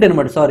 1 మినిట్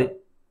అనమాట, సారీ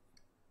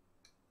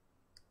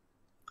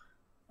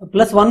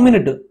ప్లస్ 1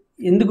 మినిట్.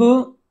 ఎందుకు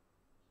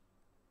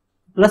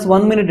ప్లస్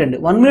 1 మినిట్ అండి,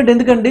 1 మినిట్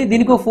ఎందుకండి,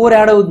 దీనికి ఒక 4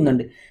 యాడ్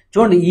అవుతుందండి.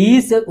 చూడండి, ఈ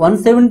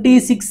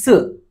 176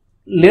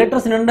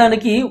 లీటర్స్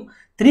నిండడానికి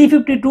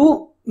 352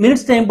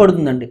 మినిట్స్ టైం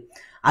పడుతుందండి.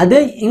 అదే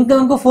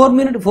ఇంకో 4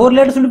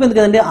 లీటర్స్ ఉండిపోయింది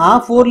కదండి, ఆ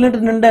 4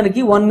 లీటర్స్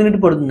నిండడానికి 1 మినిట్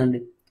పడుతుందండి.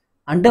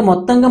 అంటే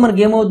మొత్తంగా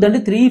మనకి ఏమవుతుందండి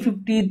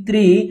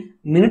 353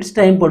 మినిట్స్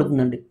టైం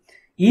పడుతుందండి.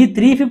 ఈ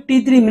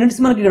 353 మినిట్స్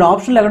మనకి ఇక్కడ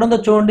ఆప్షన్లో ఎక్కడ ఉందో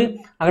చూడండి.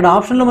 అక్కడ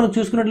ఆప్షన్లో మనం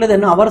చూసుకున్నట్లయితే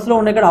అన్ని అవర్స్లో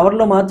ఉన్నాయి, ఇక్కడ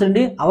అవర్లో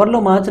మార్చండి. అవర్లో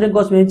మార్చడం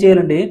కోసం ఏం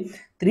చేయాలండి,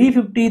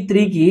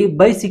 353కి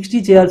బై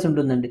 60 చేయాల్సి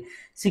ఉంటుందండి.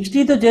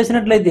 60తో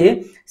చేసినట్లయితే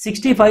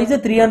 65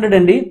 300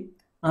 అండి.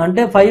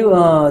 అంటే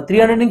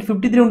 300 ఇంక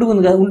 53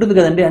 ఉంటుంది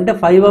కదండి. అంటే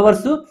 5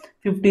 hours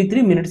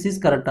 53 minutes is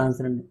correct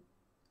answer అండి.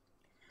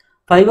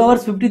 5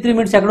 hours 53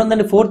 minutes ఎక్కడ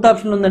ఉందండి, 4th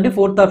ఆప్షన్ ఉందండి.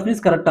 4th option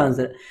is correct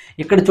answer.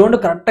 ఇక్కడ చూడండి,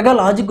 కరెక్ట్గా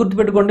లాజిక్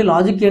గుర్తుపెట్టుకోండి.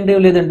 లాజిక్ ఏంటేం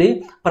లేదండి,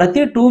 ప్రతి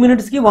 2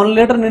 minutesకి 1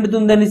 లీటర్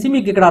నిండుతుంది అనేసి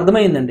మీకు ఇక్కడ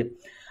అర్థమైందండి.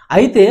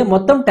 అయితే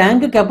మొత్తం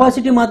ట్యాంక్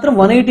కెపాసిటీ మాత్రం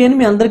 180 అని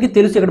మీ అందరికీ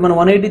తెలుసు. ఇక్కడ మనం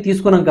 180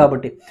 తీసుకున్నాం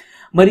కాబట్టి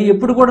మరి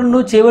ఎప్పుడు కూడా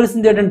నువ్వు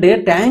చేయవలసింది ఏంటంటే,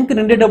 ట్యాంక్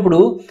నిండేటప్పుడు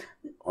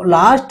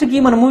లాస్ట్కి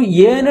మనము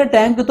ఏ అనే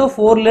ట్యాంక్తో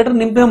 4 లీటర్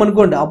నింపాం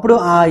అనుకోండి, అప్పుడు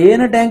ఆ ఏ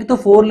అనే ట్యాంక్తో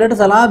 4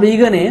 లీటర్స్ అలా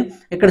వేయగానే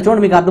ఇక్కడ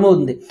చూడండి మీకు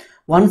అర్థమవుతుంది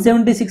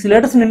 176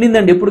 లీటర్స్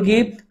నిండిందండి. ఇప్పటికి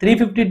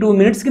 352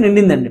 minutesకి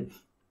నిండిందండి.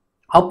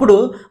 అప్పుడు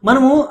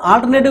మనము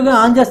ఆల్టర్నేటివ్గా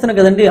ఆన్ చేస్తున్నాం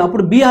కదండి,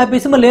 అప్పుడు బి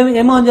ఆపేసి మళ్ళీ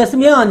ఏమో ఆన్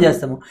చేస్తాము, ఏ ఆన్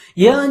చేస్తాము.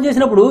 ఏ ఆన్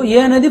చేసినప్పుడు ఏ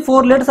అనేది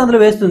 4 లీటర్స్ అందులో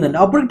వేస్తుందండి.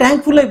 అప్పుడు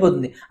ట్యాంక్ ఫుల్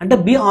అయిపోతుంది. అంటే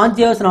బి ఆన్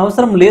చేయాల్సిన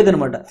అవసరం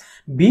లేదనమాట.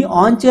 బి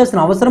ఆన్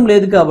చేయాల్సిన అవసరం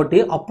లేదు కాబట్టి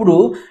అప్పుడు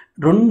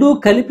రెండు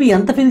కలిపి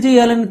ఎంత ఫిల్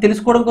చేయాలని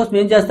తెలుసుకోవడం కోసం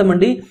ఏం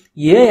చేస్తామండి,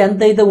 ఏ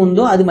ఎంత అయితే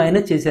ఉందో అది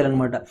మైనస్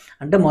చేసేయాలన్నమాట.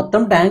 అంటే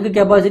మొత్తం ట్యాంక్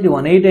కెపాసిటీ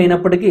 180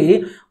 అయినప్పటికీ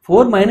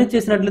 4 మైనస్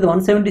చేసినట్లయితే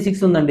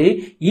 176 ఉందండి.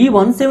 ఈ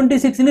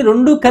 176ని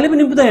రెండు కలిపి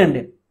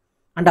నింపుతాయండి.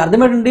 అంటే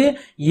అర్థం ఏంటంటే,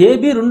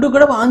 ఏబి రెండు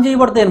కూడా ఆన్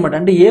చేయబడతాయి అనమాట.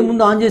 అంటే ఏ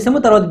ముందు ఆన్ చేసామో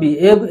తర్వాత బి,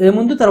 ఏ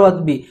ముందు తర్వాత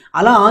బి,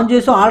 అలా ఆన్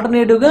చేసి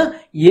ఆల్టర్నేటివ్గా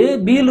ఏ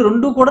బిలు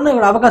రెండు కూడా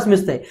ఇక్కడ అవకాశం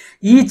ఇస్తాయి.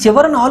 ఈ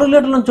చివరి 4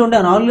 లీటర్ల నుంచి ఉండే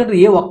ఆ 4 లీటర్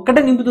ఏ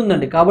ఒక్కటే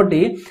నింపుతుందండి.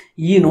 కాబట్టి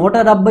ఈ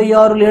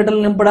 176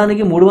 లీటర్లు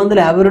నింపడానికి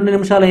 352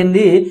 నిమిషాలు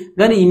అయింది.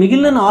 కానీ ఈ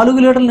మిగిలిన 4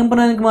 లీటర్లు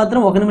నింపడానికి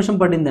మాత్రం 1 నిమిషం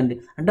పడిందండి.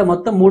 అంటే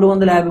మొత్తం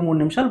 353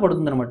 నిమిషాలు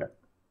పడుతుంది అనమాట.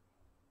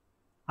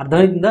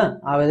 అర్థమవుతుందా?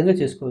 ఆ విధంగా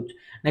చేసుకోవచ్చు.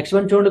 నెక్స్ట్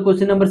వన్ చూడండి,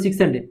 క్వశ్చన్ నెంబర్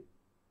 6 అండి.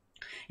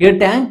 A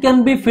tank can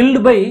be filled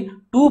by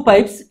 2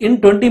 pipes in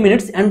 20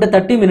 minutes and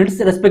 30 minutes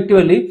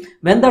respectively.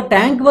 When the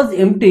tank was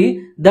empty,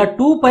 the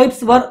 2 pipes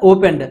were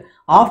opened.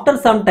 After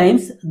some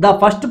times, the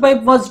first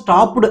pipe was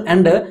stopped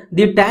and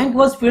the tank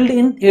was filled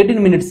in 18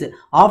 minutes.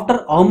 After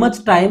how much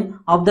time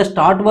of the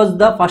start was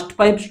the first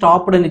pipe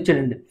stopped అని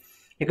ఇచ్చాడండి.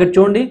 ఇక్కడ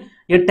చూడండి,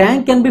 a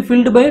tank can be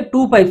filled by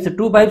 2 pipes.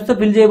 2 pipes తో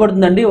fill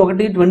చేయబడుతుందండి.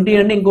 ఒకటి 20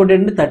 అండి, ఇంకోటి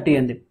ఏంటి 30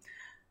 అండి.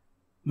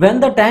 When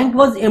the tank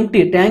was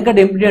empty, tank at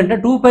empty అంటే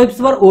 2 pipes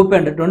were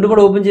opened, రెండు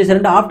కూడా ఓపెన్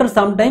చేశారంటే after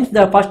some times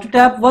the first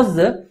tap was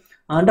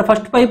అంటే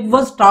first pipe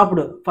was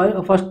stopped,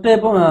 first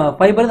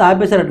pipe అనేది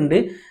ఆపేశారటండి.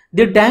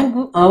 The tank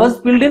was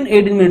filled in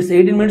 18 minutes,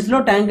 18 minutes లో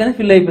tank అనేది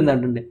fill అయిపోయింది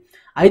అంటండి.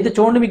 అయితే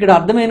చూడండి మీకు ఇక్కడ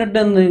అర్థమైనట్టు,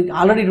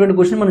 ఆల్రెడీ ఇటువంటి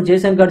క్వశ్చన్ మనం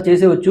చేసాం కాబట్టి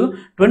చేసేవచ్చు.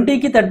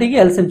 20కి 30కి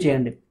ఎల్సిఎం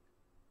చేయండి.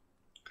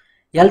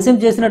 ఎల్సిఎం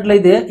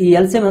చేసినట్లయితే ఈ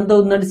ఎల్సిఎం ఎంత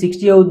అవుతుందండి,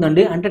 60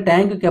 అవుతుందండి. అంటే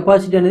ట్యాంక్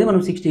కెపాసిటీ అనేది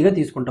మనం 60గా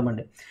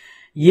తీసుకుంటామండి.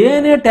 ఏ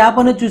అనే ట్యాప్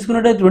అనేది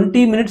చూసుకున్నట్లయితే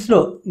 20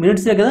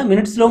 మినిట్సే కదా,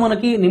 మినిట్స్లో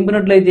మనకి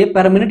నింపినట్లయితే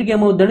పర్ మినిట్కి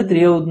ఏమవుతుందండి,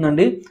 3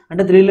 అవుతుందండి.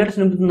 అంటే 3 లీటర్స్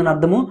నింపుతుందని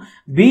అర్థము.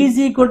 బి ఈజ్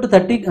ఈక్వల్ టు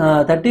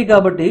 30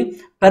 కాబట్టి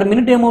పర్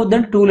మినిట్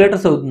ఏమవుతుందండి, 2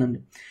 లీటర్స్ అవుతుందండి.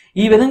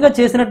 ఈ విధంగా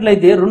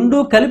చేసినట్లయితే రెండు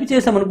కలిపి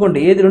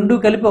చేసామనుకోండి, ఏది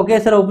రెండు కలిపి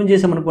ఒకేసారి ఓపెన్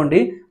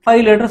చేసామనుకోండి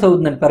 5 లీటర్స్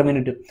అవుతుందండి పర్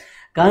మినిట్.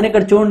 కానీ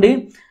ఇక్కడ చూడండి,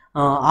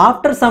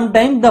 after some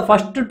time the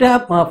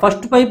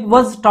first pipe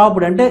was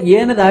stopped అంటే ఏ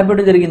అనేది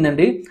ఆపేయడం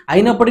జరిగిందండి.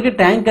 అయినప్పటికీ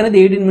ట్యాంక్ అనేది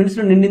 18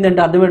 minutesలో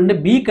నిండిందంటే అర్థం ఏంటంటే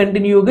బి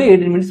కంటిన్యూగా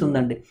 18 minutes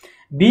ఉందండి.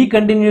 బి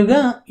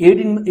కంటిన్యూగా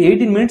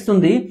 18 minutes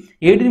ఉంది.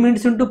 18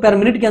 minutes ఇంటూ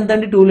పర్ మినిట్కి ఎంత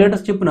అండి, 2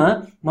 లీటర్స్ చొప్పున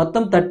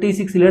మొత్తం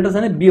 36 లీటర్స్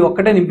అనేది బి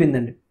ఒక్కటే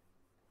నింపిందండి.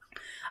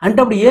 అంటే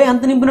అప్పుడు ఏ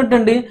ఎంత నింపినట్టు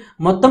అండి,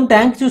 మొత్తం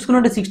ట్యాంక్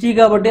చూసుకున్నట్టు 60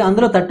 కాబట్టి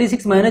అందులో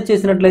 36 మైనస్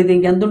చేసినట్లయితే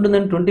ఇంకెంత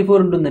ఉంటుందండి,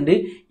 24 ఉంటుందండి.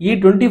 ఈ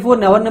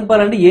 24ని ఎవరు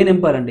నింపాలండి, ఏ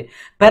నింపాలండి.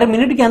 పర్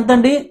మినిట్కి ఎంత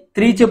అండి,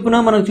 3 చెప్పున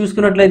మనం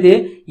చూసుకున్నట్లయితే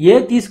ఏ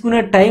తీసుకునే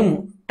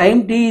టైం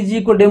టీ ఈజ్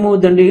ఈక్వల్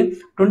ఏమవుతుందండి,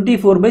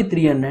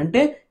 24/3 అండి.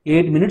 అంటే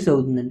 8 minutes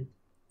అవుతుందండి.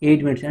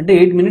 8 minutes అంటే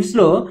 8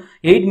 minutesలో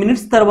 8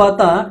 minutes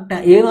తర్వాత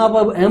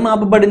ఏం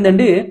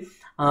ఆపబడిందండి,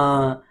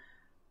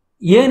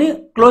 ఏని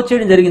క్లోజ్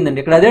చేయడం జరిగిందండి.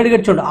 ఇక్కడ అదే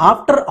అడిగాడు చూడండి,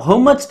 after how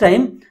much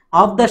time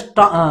of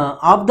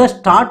the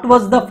start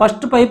was the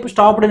first pipe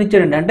stopped అని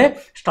ఇచ్చాడండి. అంటే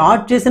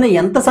స్టార్ట్ చేసిన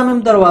ఎంత సమయం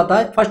తర్వాత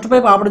ఫస్ట్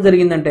పైప్ ఆపడం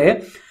జరిగిందంటే,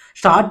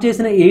 స్టార్ట్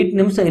చేసిన 8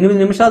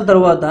 నిమిషాల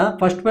తర్వాత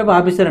ఫస్ట్ పైప్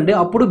ఆపేశారండి.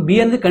 అప్పుడు బి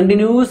అనేది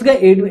కంటిన్యూస్గా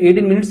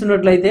 18 minutes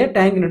ఉన్నట్లయితే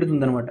ట్యాంక్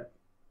నిండుతుంది అనమాట.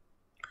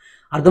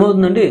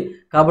 అర్థమవుతుందండి.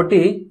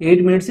 కాబట్టి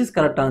 8 minutes ఈజ్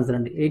కరెక్ట్ ఆన్సర్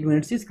అండి. 8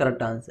 minutes is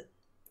correct answer.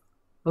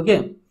 Okay,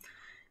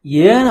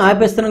 ఏ అని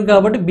ఆపేస్తున్నాం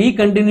కాబట్టి బి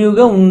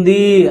కంటిన్యూగా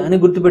ఉంది అని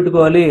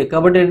గుర్తుపెట్టుకోవాలి.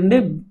 కాబట్టి ఏంటంటే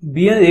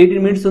బి అనేది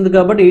 18 minutes ఉంది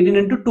కాబట్టి 18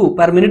 into 2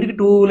 పర్ మినిట్కి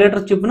 2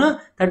 లీటర్స్ చొప్పున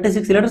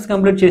 36 లీటర్స్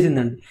కంప్లీట్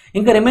చేసిందండి.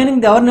 ఇంకా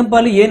రిమైనింగ్ ఎవరు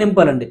నింపాలి, ఏ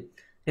నింపాలండి.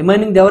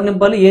 రిమైనింగ్ ఎవరు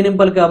నింపాలి, ఏ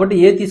నింపాలి. కాబట్టి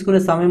ఏ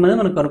తీసుకునే సమయం అనేది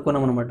మనం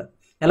కనుక్కున్నాం అనమాట.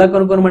 ఎలా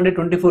కనుక్కున్నామంటే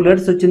 24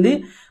 లీటర్స్ వచ్చింది.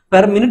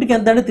 పర్ మినిట్కి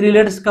ఎంత అంటే 3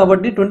 లీటర్స్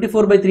కాబట్టి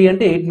 24/3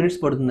 అంటే 8 minutes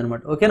పడుతుంది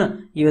అనమాట. ఓకేనా,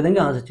 ఈ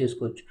విధంగా ఆన్సర్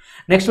చేసుకోవచ్చు.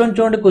 నెక్స్ట్ వన్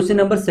చూడండి,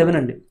 క్వశ్చన్ నెంబర్ 7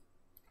 అండి.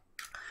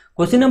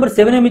 క్వశ్చన్ నెంబర్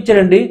 7 ఏమి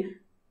ఇచ్చాడండి,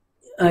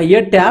 a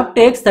tap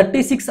takes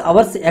 36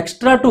 hours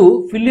extra to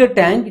fill a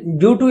tank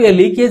due to a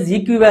leakage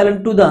equivalent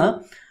to the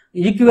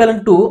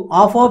equivalent to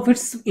half of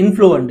it's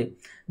inflow అండి.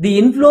 The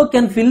inflow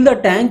can fill the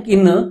tank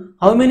in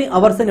how many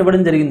hours అని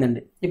ఇవ్వడం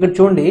జరిగిందండి. ఇక్కడ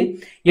చూడండి,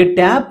 ఏ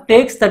tap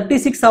takes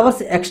 36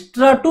 hours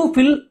extra to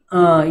fill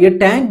A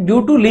tank due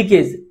to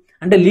leakage.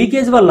 అంటే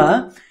leakage వల్ల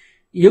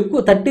ఎక్కువ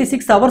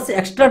 36 hours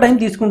extra time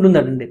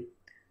తీసుకుంటుందండి.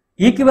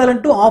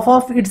 Equivalent to half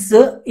of it's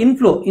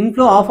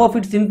inflow half of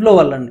it's inflow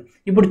వల్ల అండి.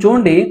 ఇప్పుడు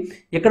చూడండి,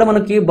 ఇక్కడ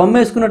మనకి బొమ్మ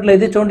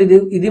వేసుకున్నట్లయితే చూడండి,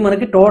 ఇది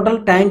మనకి టోటల్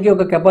ట్యాంక్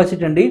యొక్క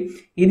కెపాసిటీ అండి.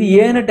 ఇది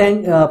ఏ అనే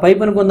ట్యాంక్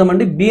పైప్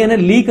అనుకుందామండి, బి అనే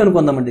లీక్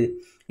అనుకుందామండి.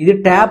 ఇది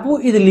ట్యాప్,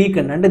 ఇది లీక్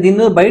అండి. అంటే దీని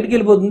ద్వారా బయటకు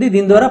వెళ్ళిపోతుంది,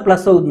 దీని ద్వారా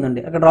ప్లస్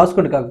అవుతుందండి. అక్కడ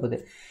రాసుకోండి. కాకపోతే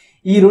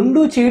ఈ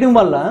రెండు చేయడం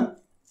వల్ల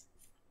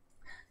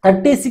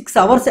 36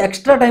 అవర్స్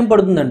ఎక్స్ట్రా టైం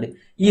పడుతుందండి.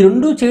 ఈ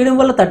రెండు చేయడం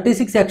వల్ల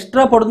 36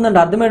 ఎక్స్ట్రా పడుతుందండి.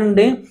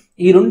 అర్థమేంటండి?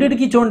 ఈ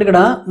రెండింటికి చూడండి, ఇక్కడ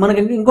మనకి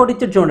ఇంకోటి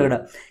ఇచ్చాడు చూడండి. ఇక్కడ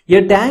ఏ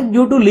tank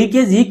due to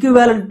leakage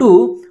equivalent to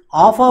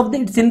half of the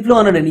it's inflow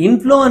అన్నాడండి.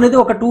 ఇన్ఫ్లో అనేది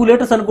ఒక 2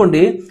 లీటర్స్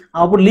అనుకోండి,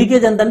 అప్పుడు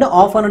లీకేజ్ ఎంత అంటే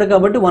హాఫ్ అన్నాడు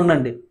కాబట్టి 1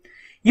 అండి.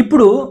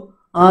 ఇప్పుడు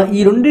ఈ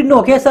రెండింటిని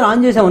ఒకేసారి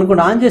ఆన్ చేసాం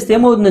అనుకోండి, ఆన్ చేస్తే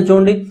ఏమవుతుందని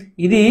చూడండి,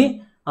 ఇది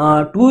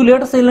 2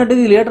 లీటర్స్ వెళ్ళినట్టు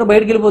ఇది లీటర్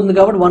బయటకు వెళ్ళిపోతుంది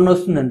కాబట్టి 1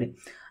 వస్తుందండి.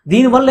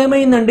 దీనివల్ల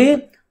ఏమైందండి,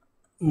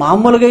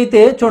 మామూలుగా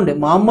అయితే చూడండి,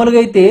 మామూలుగా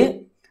అయితే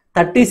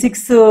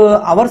 36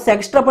 అవర్స్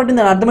ఎక్స్ట్రా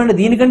పట్టిందని అర్థమైంది.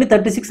 దీనికంటే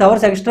 36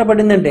 అవర్స్ ఎక్స్ట్రా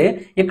పట్టిందంటే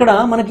ఇక్కడ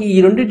మనకి ఈ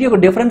రెండింటి యొక్క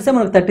డిఫరెన్సే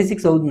మనకు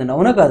 36 అవుతుందండి.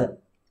 అవునా కాదా?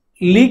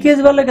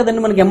 లీకేజ్ వల్లే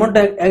కదండి మనకి అమౌంట్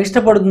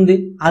ఎక్స్ట్రా పడుతుంది.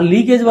 ఆ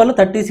లీకేజ్ వల్ల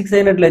 36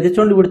 అయినట్లయితే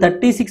చూడండి, ఇప్పుడు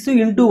 36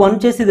 × 1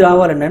 చేసి ఇది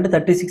రావాలండి, అంటే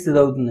 36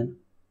 ఇది అవుతుందండి.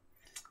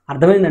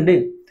 అర్థమైందండి?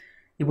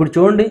 ఇప్పుడు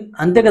చూడండి,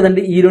 అంతే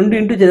కదండి, ఈ రెండు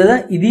ఇంటూ చేదా,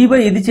 ఇది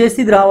బై ఇది చేసి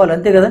ఇది రావాలి,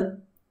 అంతే కదా.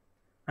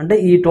 అంటే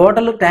ఈ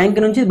టోటల్ ట్యాంక్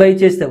నుంచి బై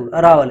చేస్తే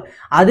రావాలి.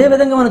 అదే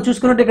విధంగా మనం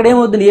చూసుకున్నట్టు ఇక్కడ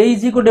ఏమవుతుంది, ఏ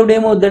ఈజీ కూడా ఇప్పుడు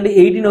ఏమవుతుందండి,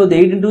 18 అవుతుంది.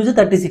 18 × 2 =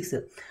 36.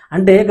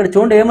 అంటే ఇక్కడ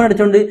చూడండి ఏమన్నాడు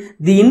చూడండి,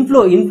 ది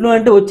ఇన్ఫ్లో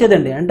అంటే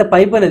వచ్చేదండి, అంటే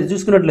పైప్ అనేది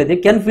చూసుకున్నట్లయితే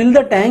can fill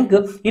the tank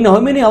in how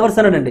many hours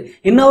అన్నాడండి.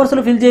 ఎన్ని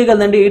అవర్స్లో ఫిల్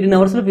చేయగలదండి? 18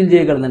 అవర్స్లో ఫిల్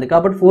చేయగలదండి.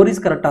 కాబట్టి 4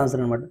 ఈజ్ కరెక్ట్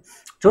ఆన్సర్ అనమాట.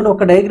 చూడండి,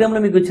 ఒక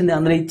డయాగ్రామ్లో మీకు వచ్చింది,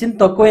 అందులో ఇచ్చింది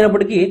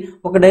తక్కువైనప్పటికీ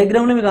ఒక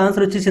డయాగ్రామ్లో మీకు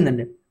ఆన్సర్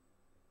వచ్చేసిందండి.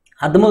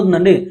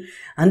 అర్థమవుతుందండి?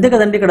 అంతే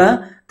కదండి. ఇక్కడ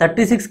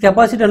 36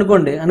 కెపాసిటీ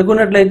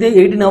అనుకున్నట్లయితే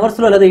 18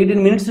 అవర్స్లో లేదా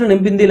 18 మినిట్స్లో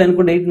నింపింది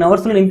అనుకుంటే, 18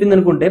 అవర్స్లో నింపింది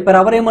అనుకుంటే పర్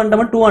అవర్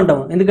ఏమంటామో 2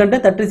 అంటాము. ఎందుకంటే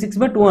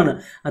 36/2 అని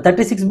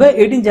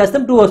 36/18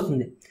 చేస్తాం 2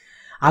 వస్తుంది.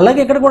 అలాగే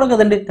ఇక్కడ కూడా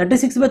కదండి,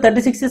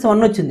 36/36 చేసి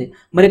 1 వచ్చింది.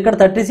 మరి ఇక్కడ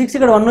 36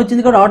 ఇక్కడ 1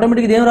 వచ్చింది కూడా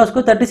ఆటోమేటిక్ ఇది ఏం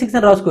రాసుకోవచ్చు, 36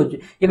 అని రాసుకోవచ్చు.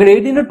 ఇక్కడ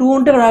 18 2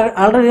 ఉంటే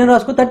ఆల్రెడీ ఏం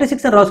రాసుకోవచ్చు,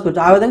 36 అని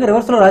రాసుకోవచ్చు. ఆ విధంగా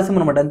రివర్స్లో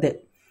రాసామన్నమాట. అంతే.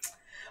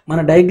 మన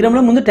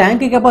డయాగ్రామ్లో ముందు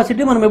ట్యాంక్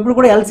కెపాసిటీ మనం ఎప్పుడు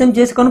కూడా ఎల్సిఎం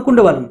చేసి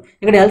కనుక్కుంటే వాళ్ళం.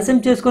 ఇక్కడ ఎల్సిఎం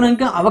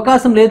చేసుకోవడానికి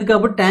అవకాశం లేదు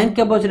కాబట్టి ట్యాంక్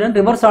కెపాసిటీ అని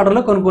రివర్స్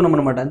ఆర్డర్లో కనుక్కున్నాం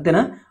అనమాట.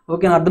 అంతేనా?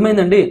 ఓకే,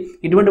 అర్థమైందండి.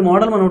 ఇటువంటి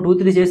మోడల్ మనం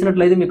 2-3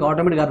 చేసినట్లయితే మీకు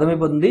ఆటోమేటిక్గా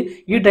అర్థమైపోతుంది.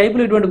 ఈ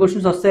టైప్లో ఇటువంటి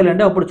క్వశ్చన్స్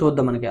వస్తాయంటే అప్పుడు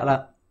చూద్దాం మనకి అలా.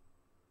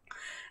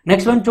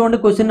 నెక్స్ట్ వన్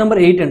చూడండి, క్వశ్చన్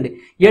నెంబర్ 8 అండి.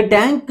 ఏ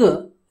tank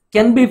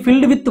can be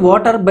filled with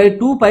water by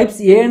 2 pipes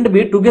A and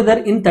B together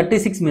in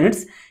 36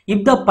 minutes.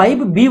 If the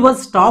pipe B was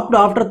stopped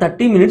after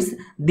 30 minutes,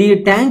 the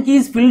tank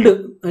is filled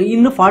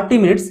in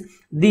 40 minutes.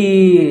 The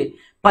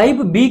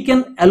pipe B can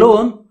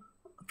alone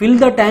fill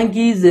the tank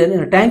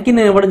in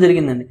ఇవ్వడం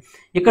జరిగిందండి.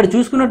 ఇక్కడ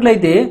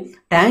చూసుకున్నట్లయితే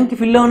tank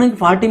fill అవ్వడానికి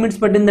 40 minutes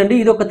పట్టిందండి.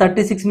 ఇది ఒక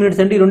 36 minutes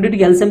అండి. ఈ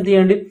రెండింటికి ఎల్సిఎం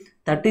తీయండి.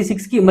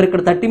 36కి మరి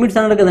ఇక్కడ 30 minutes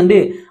అన్నాడు కదండి,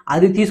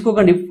 అది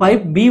తీసుకోకండి.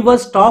 Pipe B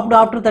was stopped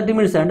after 30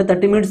 minutes, అంటే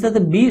 30 minutes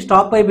అయితే బి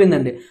స్టాప్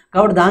అయిపోయిందండి.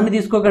 కాబట్టి దాన్ని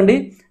తీసుకోకండి,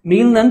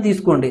 మిగిలిన దాన్ని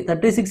తీసుకోండి.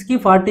 36కి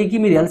 40కి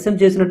మీరు ఎల్సిఎం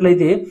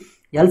చేసినట్లయితే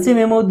ఎల్సిఎం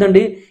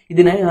ఏమవుతుందండి,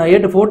 ఇది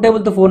 4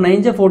 టేబుల్తో 4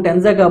 9s 4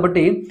 10s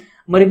కాబట్టి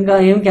మరి ఇంకా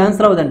ఏం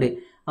క్యాన్సల్ అవ్వదండి.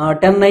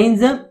 10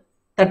 9s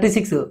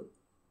 36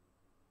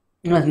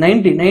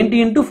 90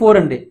 × 4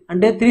 అండి,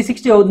 అంటే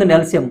 360 అవుతుందండి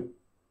ఎల్సిఎం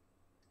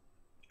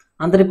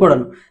అంతటికి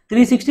కూడాను.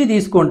 360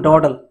 తీసుకోండి,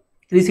 టోటల్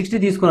 360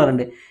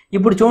 తీసుకున్నారండి.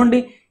 ఇప్పుడు చూడండి,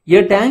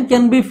 ఏ tank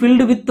can be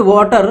filled with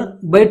water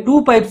by 2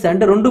 pipes,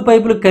 అంటే 2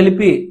 పైపులు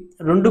కలిపి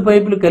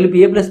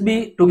A + B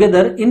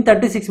together in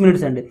 36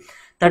 minutes అండి.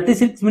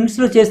 36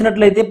 minutesలో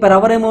చేసినట్లయితే పర్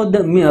అవర్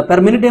ఏమవుతుంది,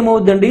 పర్ మినిట్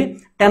ఏమవుతుందండి,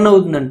 10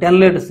 అవుతుందండి, 10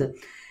 liters.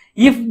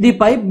 If the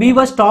pipe B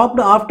was stopped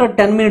after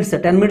 10 minutes,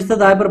 10 minutes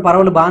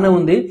పర్వాలేదు బాగానే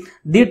ఉంది.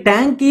 The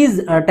tank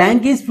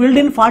is filled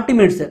in 40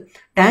 minutes.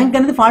 Tank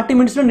అనేది 40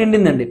 minutesలో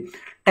నిండిందండి.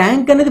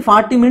 ట్యాంక్ అనేది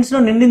 40 minutesలో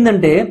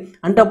నిండిందంటే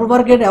అంటే అప్పటి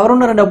వరకు ఎవరు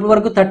ఉన్నారండి, అప్పటి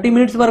వరకు 30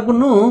 minutes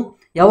వరకును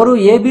ఎవరు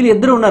ఏబీలు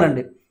ఇద్దరు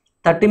ఉన్నారండి.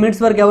 30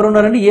 minutes వరకు ఎవరు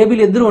ఉన్నారండి,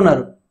 ఏబీలు ఇద్దరు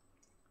ఉన్నారు.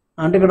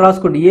 అంటే ఇక్కడ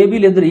రాసుకోండి,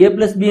 ఏబీలు ఇద్దరు, A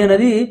 + B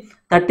అనేది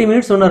 30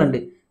 minutes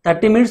ఉన్నారండి.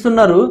 30 minutes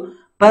ఉన్నారు.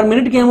 పర్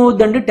మినిట్కి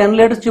ఏమవుతుందండి, 10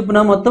 liters చొప్పున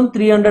మొత్తం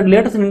 300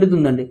 liters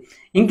నిండుతుందండి.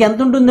 ఇంకెంత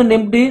ఉంటుందండి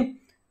ఎంప్టీ,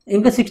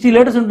 ఇంకా 60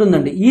 liters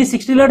ఉంటుందండి. ఈ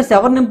 60 liters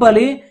ఎవరు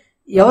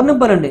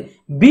నింపాలండి,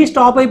 బి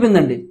స్టాప్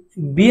అయిపోయిందండి.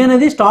 బి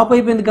అనేది స్టాప్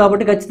అయిపోయింది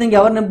కాబట్టి ఖచ్చితంగా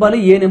ఎవరు నింపాలి,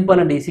 ఏ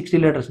నింపాలండి ఈ 60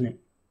 litersని.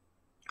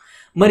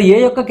 మరి ఏ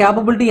యొక్క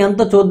క్యాపబిలిటీ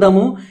ఎంత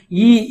చూద్దాము.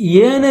 ఈ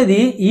ఏ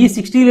అనేది ఈ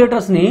 60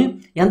 litersని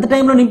ఎంత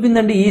టైంలో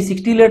నింపిందండి, ఈ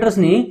 60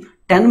 litersని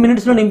 10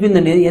 minutesలో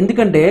నింపిందండి.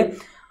 ఎందుకంటే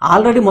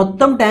ఆల్రెడీ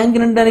మొత్తం ట్యాంక్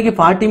నిండడానికి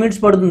 40 minutes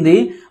పడుతుంది.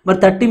 మరి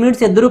 30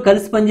 minutes ఇద్దరు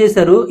కలిసి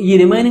పనిచేశారు. ఈ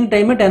రిమైనింగ్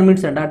టైమే 10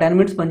 minutes అండి. ఆ 10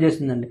 minutes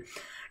పనిచేస్తుందండి.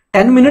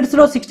 10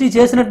 minutesలో 60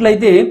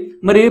 చేసినట్లయితే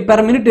మరి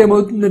పర్ మినిట్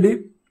ఏమవుతుందండి,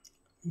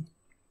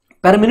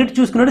 పర్ మినిట్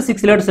చూసుకున్నట్టు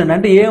 6 liters అండి.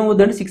 అంటే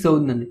ఏమవుతుందండి, 6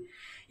 అవుతుందండి.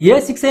 ఏ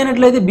 6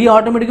 అయినట్లయితే బి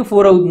ఆటోమేటిక్గా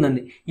 4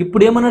 అవుతుందండి.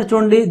 ఇప్పుడు ఏమన్నారు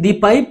చూడండి, the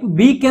pipe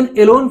B can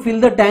alone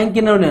fill the tank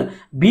in.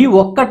 B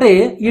ఒక్కటే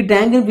ఈ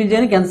ట్యాంక్ని ఫిల్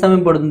చేయడానికి ఎంత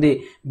సమయం పడుతుంది?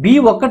 బి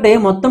ఒక్కటే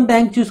మొత్తం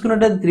ట్యాంక్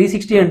చూసుకున్నట్లయితే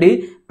 360 అండి.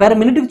 పర్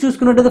మినిట్కి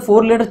చూసుకున్నట్లయితే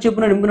 4 లీటర్స్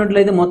చొప్పున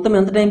నింపుకున్నట్లయితే మొత్తం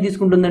ఎంత టైం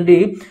తీసుకుంటుందండి?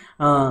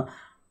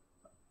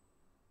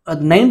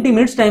 90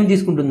 minutes time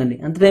తీసుకుంటుందండి.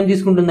 ఎంత టైం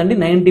తీసుకుంటుందండి?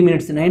 90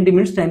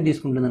 మినిట్స్ టైం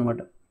తీసుకుంటుంది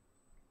అనమాట.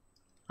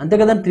 అంతే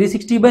కదండి.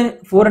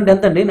 360/4 అంటే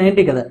ఎంత అండి?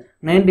 90 కదా.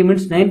 90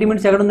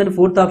 మినిట్స్ ఎక్కడ ఉందండి?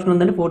 4th ఆప్షన్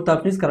ఉందండి. 4th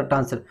option is correct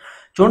answer.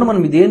 చూడండి,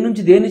 మనం దేని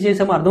నుంచి దేన్ని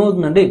చేసామో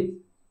అర్థమవుతుందండి.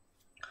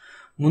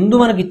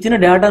 ముందు మనకి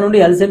ఇచ్చిన డేటా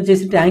నుండి ఎల్సిఎం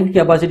చేసి ట్యాంక్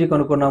కెపాసిటీ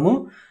కనుక్కున్నాము.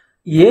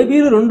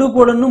 ఏబీలు రెండు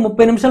కూడాను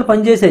 30 నిమిషాలు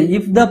పనిచేసాయి.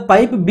 If the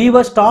pipe B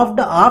was stopped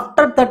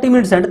after 30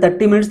 minutes, అంటే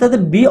 30 మినిట్స్ తర్వాత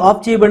బి ఆఫ్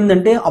చేయబడింది,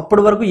 అంటే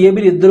అప్పటి వరకు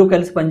ఏబీలు ఇద్దరు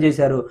కలిసి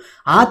పనిచేశారు.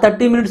 ఆ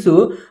 30 మినిట్స్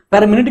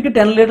పర్ మినిట్కి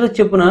 10 లీటర్స్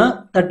చెప్పున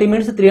 30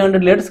 మినిట్స్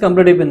 300 లీటర్స్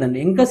కంప్లీట్ అయిపోయిందండి.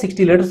 ఇంకా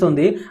 60 లీటర్స్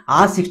ఉంది.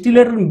 ఆ 60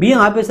 లీటర్ బి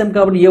ఆపేసాం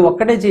కాబట్టి ఏ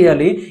ఒక్కటే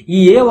చేయాలి.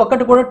 ఈ ఏ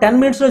ఒక్కటి కూడా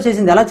 10 మినిట్స్లో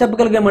చేసింది. ఎలా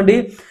చెప్పగలిగామండి?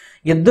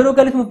 ఇద్దరు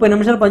కలిసి 30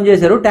 నిమిషాలు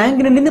పనిచేశారు. ట్యాంక్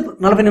నిండింది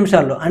 40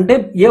 నిమిషాల్లో. అంటే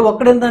ఏ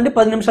ఒక్కడెంత అంటే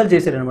 10 నిమిషాలు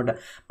చేశారు అనమాట.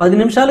 10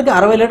 నిమిషాలకి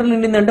 60 లీటర్లు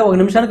నిండింది, అంటే 1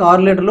 నిమిషానికి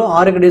 6 లీటర్లు.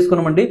 6 ఇక్కడ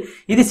వేసుకున్నామండి.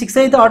 ఇది 6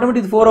 అయితే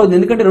ఆటోమేటిక్ 4 అవుతుంది,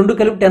 ఎందుకంటే 2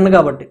 కలిపి 10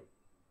 కాబట్టి.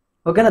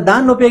 ఓకేనా?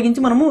 దాన్ని ఉపయోగించి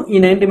మనము ఈ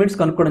 90 మినిట్స్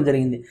కనుక్కోవడం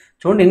జరిగింది.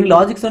 చూడండి ఎన్ని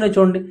లాజిక్స్ ఉన్నాయి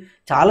చూడండి.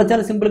 చాలా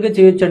చాలా సింపుల్గా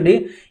చేయొచ్చండి.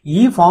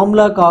 ఈ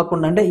ఫార్ములా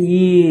కాకుండా, అంటే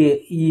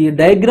ఈ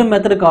డయాగ్రామ్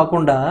మెథడ్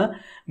కాకుండా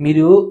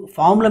మీరు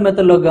ఫార్ములా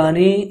మెథడ్లో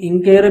కానీ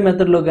ఇంకేరే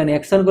మెథడ్లో కానీ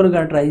ఎక్స్ అనుకుని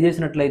కానీ ట్రై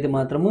చేసినట్లయితే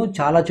మాత్రము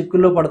చాలా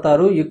చిక్కుల్లో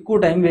పడతారు. ఎక్కువ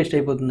టైం వేస్ట్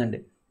అయిపోతుందండి.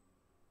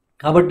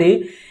 కాబట్టి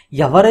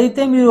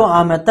ఎవరైతే మీరు ఆ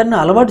మెథడ్ని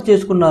అలవాటు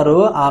చేసుకున్నారో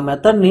ఆ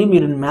మెథడ్ని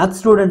మీరు మ్యాథ్స్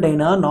స్టూడెంట్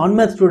అయినా నాన్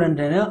మ్యాథ్స్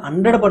స్టూడెంట్ అయినా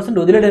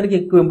 100% వదిలేయడానికి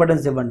ఎక్కువ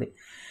ఇంపార్టెన్స్ ఇవ్వండి.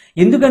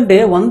 ఎందుకంటే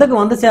 100కి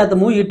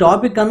 100% ఈ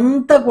టాపిక్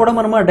అంతా కూడా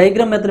మనం ఆ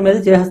డయాగ్రామ్ మెథడ్ మీద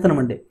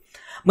చేసేస్తున్నామండి.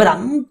 మరి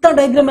అంత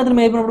డయాగ్రామ్ మెథడ్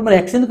మీద అయిపోయినప్పుడు మరి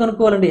ఎక్స్ ఎందుకు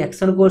అనుకోవాలండి?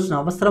 ఎక్స్ అనుకోవాల్సిన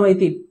అవసరం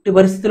అయితే ఇట్టి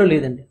పరిస్థితిలో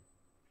లేదండి.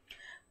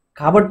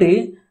 కాబట్టి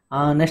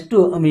నెక్స్ట్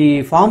మీ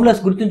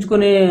ఫార్ములాస్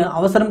గుర్తుంచుకునే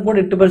అవసరం కూడా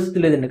ఎట్టి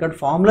పరిస్థితి లేదండి. కాబట్టి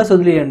ఫార్ములాస్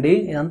వదిలేయండి,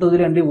 ఇదంతా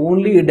వదిలేయండి.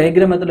 ఓన్లీ ఈ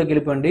డయాగ్రామ్ మెథడ్లోకి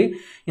వెళ్ళిపోండి.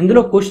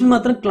 ఇందులో క్వశ్చన్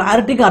మాత్రం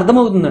క్లారిటీగా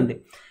అర్థమవుతుందండి.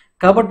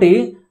 కాబట్టి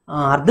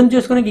అర్థం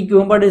చేసుకోవడానికి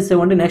ఎక్కువ ఇంపార్టెన్స్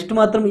ఇవ్వండి. నెక్స్ట్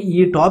మాత్రం ఈ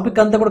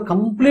టాపిక్ అంతా కూడా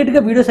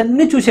కంప్లీట్గా వీడియోస్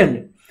అన్నీ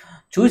చూసేయండి.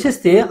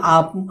 చూసేస్తే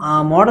ఆ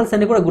మోడల్స్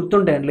అన్నీ కూడా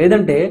గుర్తుంటాయండి.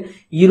 లేదంటే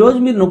ఈరోజు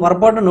మీరు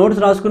పొరపాటున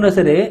నోట్స్ రాసుకున్నా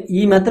సరే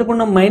ఈ మెథడ్కు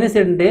ఉన్న మైనస్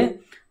ఏంటంటే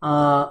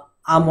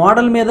ఆ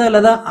మోడల్ మీద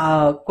లేదా ఆ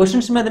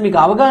క్వశ్చన్స్ మీద మీకు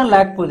అవగాహన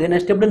లేకపోతే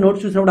నెక్స్ట్ ఎప్పుడే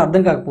నోట్స్ చూసినప్పుడు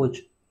అర్థం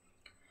కాకపోవచ్చు.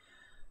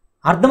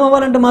 అర్థం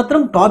అవ్వాలంటే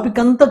మాత్రం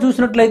టాపిక్ అంతా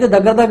చూసినట్లయితే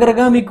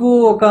దగ్గరగా మీకు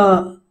ఒక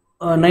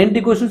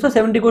 90 క్వశ్చన్స్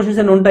 70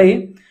 క్వశ్చన్స్ అని ఉంటాయి.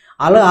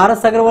 అలా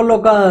ఆర్ఎస్ అగర్వాల్లో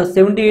ఒక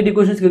 70-80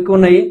 క్వశ్చన్స్ ఎక్కువ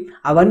ఉన్నాయి.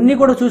 అవన్నీ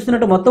కూడా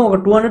చూస్తున్నట్టు మొత్తం ఒక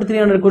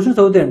 200-300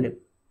 క్వశ్చన్స్ అవుతాయండి.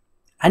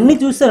 అన్నీ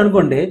చూస్తారు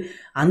అనుకోండి,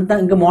 అంత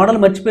ఇంకా మోడల్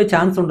మర్చిపోయే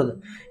ఛాన్స్ ఉండదు.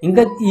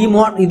 ఇంకా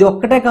ఇది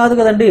ఒక్కటే కాదు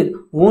కదండి,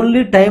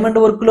 ఓన్లీ టైమ్ అండ్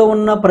వర్క్లో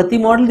ఉన్న ప్రతి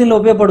మోడల్ దీనిలో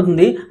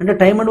ఉపయోగపడుతుంది. అంటే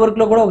టైమ్ అండ్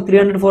వర్క్లో కూడా ఒక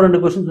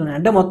 300-400 క్వశ్చన్స్ ఉన్నాయి.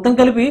 అంటే మొత్తం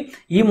కలిపి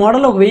ఈ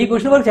మోడల్లో ఒక 1000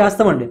 క్వశ్చన్ వరకు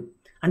చేస్తామండి.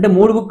 అంటే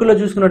 3 బుక్లో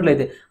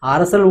చూసుకున్నట్లయితే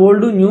ఆర్ఎస్ఎల్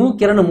ఓల్డ్ న్యూ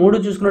కిరణ్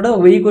 3 చూసుకున్నట్టు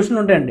ఒక 1000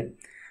 క్వశ్చన్లు ఉంటాయండి.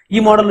 ఈ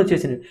మోడల్లో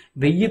చేసినవి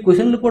 1000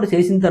 క్వశ్చన్లు కూడా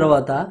చేసిన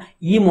తర్వాత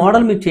ఈ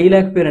మోడల్ మీరు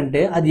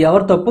చేయలేకపోయారంటే అది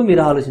ఎవరు తప్పు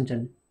మీరు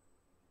ఆలోచించండి.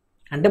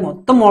 అంటే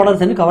మొత్తం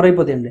మోడల్స్ అన్ని కవర్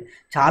అయిపోతాయండి.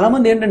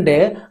 చాలామంది ఏంటంటే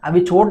అవి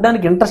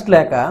చూడడానికి ఇంట్రెస్ట్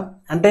లేక,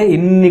 అంటే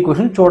ఇన్ని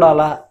క్వశ్చన్స్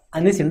చూడాలా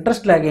అనేసి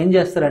ఇంట్రెస్ట్ లేక ఏం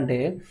చేస్తారంటే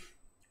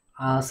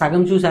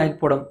సగం చూసి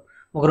ఆగిపోవడం,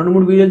 ఒక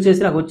 2-3 వీడియోలు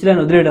చేసి నాకు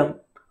వచ్చిలేని వదిలేయడం,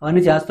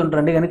 అవన్నీ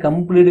చేస్తుంటారండి. కానీ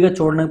కంప్లీట్గా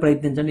చూడడానికి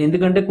ప్రయత్నించండి.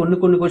 ఎందుకంటే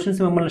కొన్ని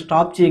క్వశ్చన్స్ మిమ్మల్ని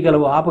స్టాప్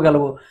చేయగలవు,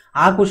 ఆపగలవు.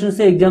 ఆ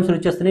క్వశ్చన్సే ఎగ్జామ్స్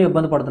వచ్చేస్తేనే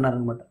ఇబ్బంది పడుతున్నారు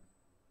అనమాట.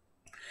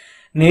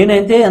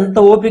 నేనైతే ఎంత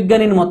ఓపిక్గా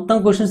నేను మొత్తం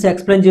క్వశ్చన్స్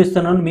ఎక్స్ప్లెయిన్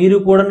చేస్తున్నాను. మీరు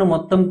కూడా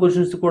మొత్తం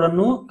క్వశ్చన్స్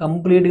కూడాను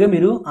కంప్లీట్గా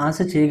మీరు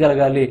ఆన్సర్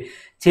చేయగలగాలి.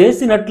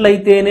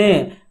 చేసినట్లయితేనే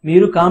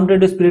మీరు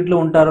కాంపిటేటివ్ స్పిరిట్లో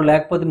ఉంటారు,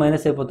 లేకపోతే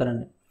మైనస్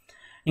అయిపోతారండి.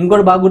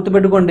 ఇంకోటి బాగా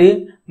గుర్తుపెట్టుకోండి,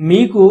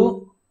 మీకు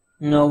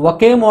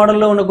ఒకే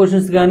మోడల్లో ఉన్న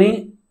క్వశ్చన్స్ కానీ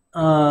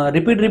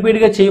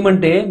రిపీట్గా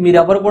చేయమంటే మీరు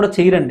ఎవరు కూడా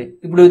చేయరండి.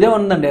 ఇప్పుడు ఇదే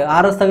ఉందండి,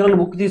 ఆర్ఎస్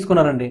తగరాలు బుక్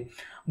తీసుకున్నారండి.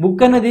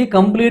 బుక్ అనేది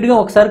కంప్లీట్గా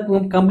ఒకసారి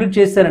కంప్లీట్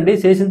చేస్తారండి.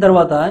 చేసిన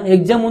తర్వాత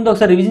ఎగ్జామ్ ముందు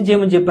ఒకసారి రివిజన్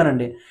చేయమని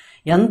చెప్పానండి.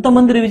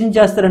 ఎంతమంది రివిజన్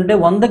చేస్తారంటే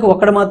 100కి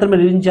 1 మాత్రమే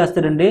రివిజన్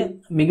చేస్తారండి,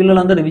 మిగిలిన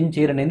వాళ్ళందరూ రివిజన్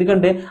చేయరండి.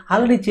 ఎందుకంటే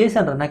ఆల్రెడీ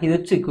చేశాను, నాకు ఇది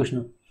వచ్చి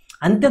క్వశ్చన్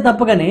అంతే.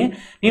 తప్పగానే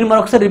నేను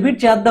మరొకసారి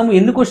రిపీట్ చేద్దాము,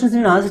 ఎన్ని క్వశ్చన్స్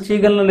నేను ఆన్సర్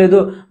చేయగలను లేదు,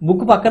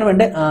 బుక్ పక్కన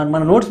అంటే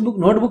మన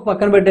నోట్బుక్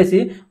పక్కన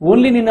పెట్టేసి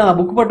ఓన్లీ నేను ఆ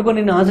బుక్ పట్టుకొని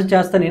నేను ఆన్సర్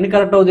చేస్తాను, ఎన్ని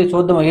కరెక్ట్ అవుతాయి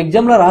చూద్దాం,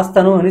 ఎగ్జామ్లో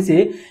రాస్తాను అనేసి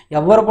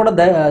ఎవరు కూడా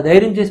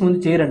ధైర్యం చేసి ముందు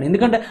చేయరండి.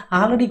 ఎందుకంటే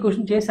ఆల్రెడీ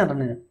క్వశ్చన్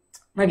చేశాను నేను,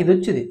 నాకు ఇది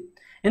వచ్చింది.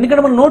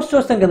 ఎందుకంటే మనం నోట్స్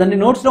చూస్తాం కదండి,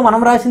 నోట్స్లో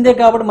మనం రాసిందే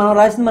కాబట్టి మనం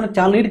రాసింది మనకు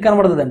చాలా నీట్గా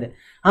కనబడుతుందండి.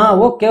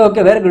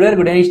 ఓకే వెరీ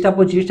గుడ్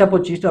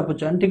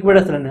ఇష్టపొచ్చు అని టిక్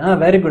పెడేస్తారండి.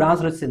 వెరీ గుడ్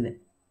ఆన్సర్ వచ్చింది.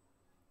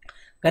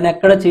 కానీ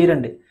ఎక్కడ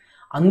చేయరండి.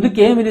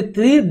 అందుకే మీరు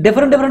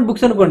 3 డిఫరెంట్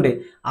బుక్స్ అనుకోండి,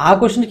 ఆ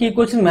క్వశ్చన్కి ఈ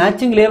క్వశ్చన్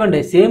మ్యాచింగ్ లేవండి,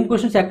 సేమ్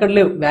క్వశ్చన్స్ ఎక్కడ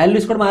లేవు,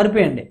 వాల్యూస్ కూడా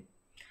మారిపోయండి.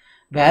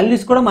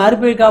 వాల్యూస్ కూడా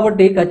మారిపోయాయి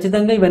కాబట్టి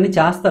ఖచ్చితంగా ఇవన్నీ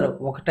చేస్తారు.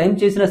 ఒక టైం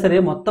చేసినా సరే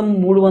మొత్తం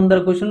 300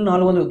 క్వశ్చన్లు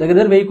 400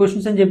 దగ్గర 1000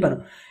 క్వశ్చన్స్ అని చెప్పాను.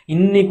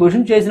 ఇన్ని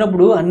క్వశ్చన్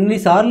చేసినప్పుడు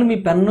అన్నిసార్లు మీ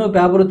పెన్ను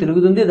పేపర్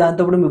తిరుగుతుంది,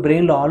 దాంతోపాటు మీ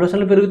బ్రెయిన్లో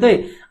ఆలోచనలు పెరుగుతాయి.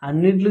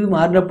 అన్నింటికి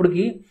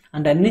మారినప్పటికీ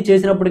అంటే అన్నీ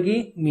చేసినప్పటికీ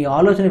మీ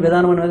ఆలోచన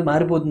విధానం అనేది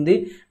మారిపోతుంది.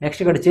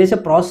 నెక్స్ట్ ఇక్కడ చేసే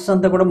ప్రాసెస్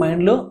అంతా కూడా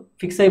మైండ్లో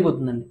ఫిక్స్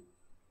అయిపోతుందండి.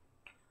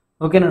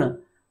 ఓకేనా?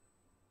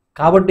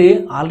 కాబట్టి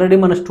ఆల్రెడీ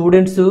మన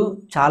స్టూడెంట్స్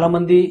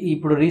చాలామంది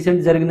ఇప్పుడు రీసెంట్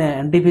జరిగిన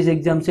NTPC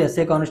exams,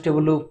 SI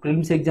constable,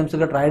 prelims exams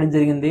కూడా రాయడం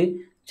జరిగింది.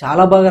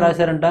 చాలా బాగా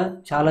రాశారంట,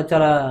 చాలా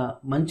చాలా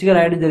మంచిగా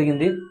రాయడం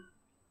జరిగింది.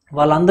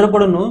 వాళ్ళందరూ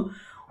కూడాను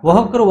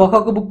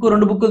ఒక్కొక్క బుక్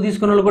 2 బుక్కులు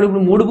తీసుకున్న వాళ్ళు కూడా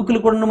ఇప్పుడు 3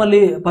 బుక్కులు కూడా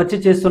మళ్ళీ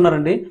పర్చేజ్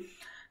చేస్తున్నారండి.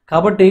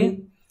 కాబట్టి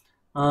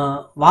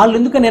వాళ్ళు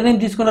ఎందుకు నిర్ణయం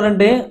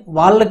తీసుకున్నారంటే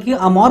వాళ్ళకి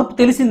ఆ మార్పు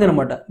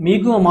తెలిసిందనమాట.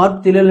 మీకు ఆ మార్పు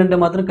తెలియాలంటే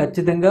మాత్రం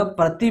ఖచ్చితంగా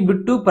ప్రతి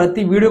బిట్టు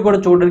ప్రతి వీడియో కూడా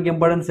చూడడానికి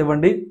ఇంపార్టెన్స్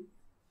ఇవ్వండి.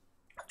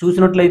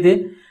 చూసినట్లయితే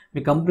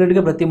మీకు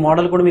కంప్లీట్గా ప్రతి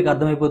మోడల్ కూడా మీకు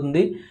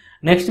అర్థమైపోతుంది.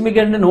 నెక్స్ట్ మీకు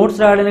ఏంటంటే నోట్స్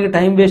రాయడానికి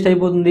టైం వేస్ట్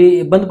అయిపోతుంది,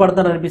 ఇబ్బంది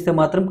పడతారు అనిపిస్తే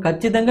మాత్రం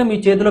ఖచ్చితంగా మీ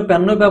చేతిలో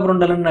పెన్ను పేపర్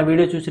ఉండాలని నా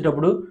వీడియో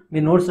చూసేటప్పుడు మీ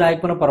నోట్స్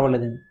రాయకపోయినా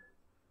పర్వాలేదండి.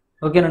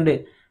 ఓకేనండి?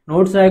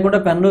 నోట్స్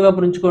రాయకుండా పెన్ను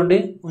పేపర్ ఉంచుకొని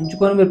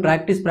మీరు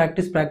ప్రాక్టీస్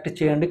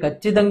చేయండి.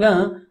 ఖచ్చితంగా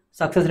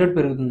సక్సెస్ రేట్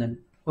పెరుగుతుందండి.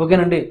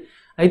 ఓకేనండి?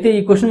 అయితే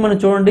ఈ క్వశ్చన్ మనం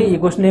చూడండి. ఈ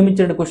క్వశ్చన్ ఏమి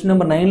ఇచ్చారంటే క్వశ్చన్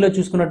నెంబర్ 9లో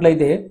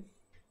చూసుకున్నట్లయితే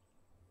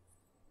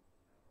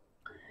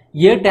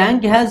ఏ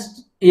tank has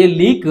a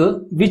leak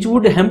which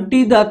would empty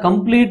the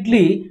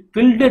completely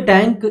filled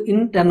tank in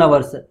 10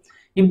 hours.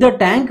 If the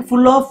tank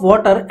full of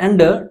water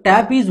and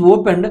tap is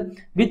opened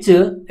which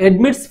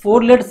admits 4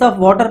 liters of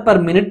water per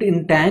minute in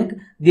tank,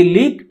 the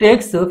leak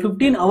takes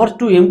 15 hours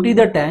to empty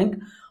the tank.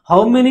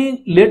 How many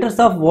liters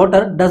of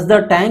water does the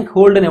tank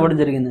hold అని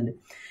ఇవ్వడం జరిగిందండి.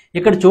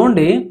 ఇక్కడ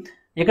చూడండి,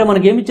 ఇక్కడ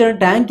మనకి ఏమి ఇచ్చారు?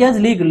 Tank as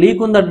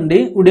leak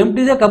ఉందండి. Would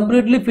empty the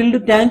completely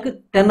field tank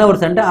 10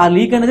 hours అంటే ఆ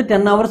లీక్ అనేది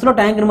 10 hours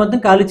ట్యాంక్ని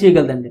మొత్తం ఖాళీ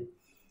చేయగలదండి.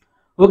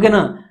 ఓకేనా?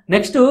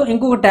 నెక్స్ట్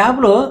ఇంకొక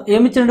ట్యాప్లో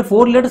ఏమిచ్చారంటే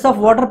 4 liters of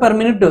water per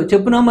minute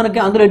చెప్పినా మనకి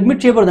అందులో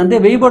అడ్మిట్ చేయబడుతుంది, అంటే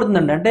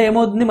వేయబడుతుందండి. అంటే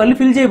ఏమవుతుంది, మళ్ళీ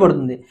ఫిల్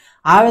చేయబడుతుంది.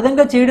 ఆ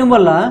విధంగా చేయడం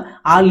వల్ల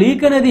ఆ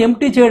లీక్ అనేది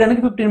ఎంప్టీ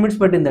చేయడానికి 15 minutes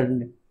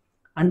పట్టిందండి.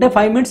 అంటే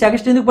 5 minutes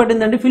ఎక్స్ట్రా ఎందుకు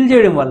పట్టిందండి? ఫిల్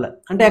చేయడం వల్ల,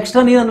 అంటే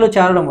ఎక్స్ట్రా నీరు అందులో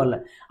చేరడం వల్ల.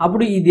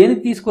 అప్పుడు ఈ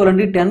దేనికి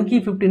తీసుకోవాలండి? 10కి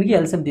 15కి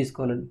ఎల్సిఎం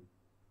తీసుకోవాలండి.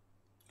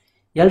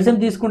 ఎల్సిఎం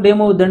తీసుకుంటే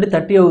ఏమవుతుందండి?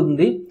 30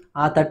 అవుతుంది.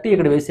 ఆ 30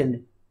 ఇక్కడ వేసేయండి,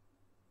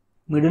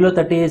 మిడిల్లో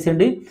 30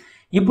 వేసేయండి.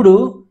 ఇప్పుడు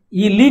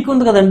ఈ లీక్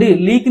ఉంది కదండి,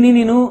 లీక్ని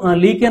నేను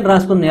లీక్ అని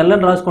రాసుకున్నాను, ఎల్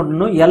అని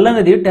రాసుకుంటున్నాను. ఎల్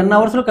అనేది 10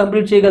 hours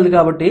కంప్లీట్ చేయగలదు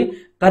కాబట్టి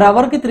పర్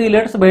అవర్కి 3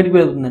 liters బయటకు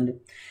వెళ్తుందండి.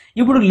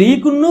 ఇప్పుడు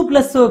లీకును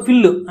ప్లస్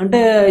ఫిల్ అంటే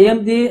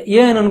ఏంటి? ఏ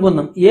అని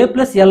అనుకుందాం, ఏ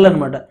ప్లస్ ఎల్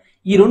అనమాట.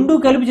 ఈ రెండు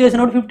కలిపి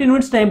చేసినప్పుడు 15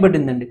 minutes టైం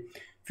పట్టిందండి.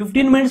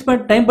 15 minutes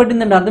టైం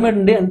పట్టిందండి. అర్థం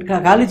ఏంటండి?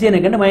 ఖాళీ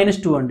చేయడానికంటే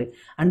 -2 అండి.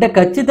 అంటే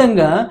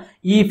ఖచ్చితంగా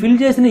ఈ ఫిల్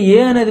చేసిన ఏ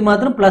అనేది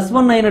మాత్రం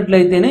 +1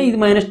 అయినట్లయితేనే ఇది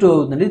 -2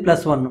 అవుతుంది, ఇది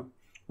 +1.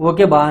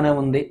 ఓకే, బాగానే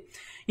ఉంది.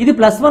 ఇది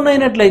 +1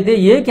 అయినట్లయితే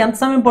ఏకి ఎంత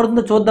సమయం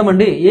పడుతుందో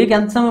చూద్దామండి. ఏకి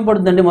ఎంత సమయం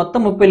పడుతుందండి? మొత్తం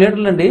 30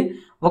 లీటర్లు అండి.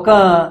 ఒక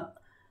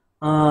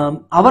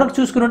అవర్కి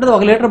చూసుకున్నట్టు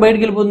 1 లీటర్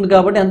బయటకు వెళ్ళిపోతుంది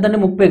కాబట్టి ఎంత అంటే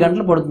 30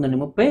 గంటలు పడుతుందండి.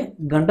 30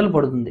 గంటలు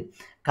పడుతుంది.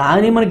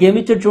 కానీ మనకి ఏమి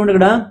ఇచ్చాడు చూడండి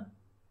ఇక్కడ,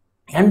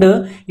 and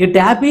A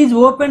tap is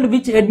open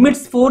which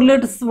admits 4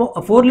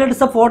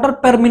 liters of water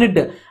per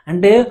minute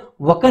అంటే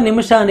ఒక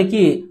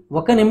నిమిషానికి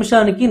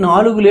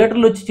 4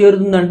 లీటర్లు వచ్చి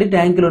చేరుతుందండి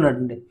ట్యాంకులో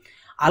ఉన్నట్టు.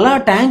 అలా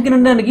ట్యాంక్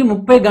నిండడానికి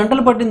 30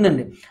 గంటలు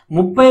పట్టిందండి.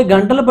 30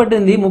 గంటలు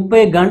పట్టింది.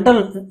 30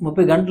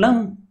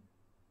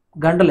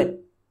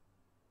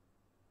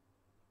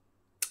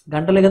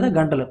 గంటలే కదా,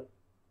 గంటలు.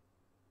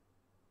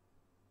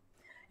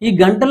 ఈ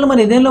గంటలు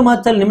మనం ఇదేంలో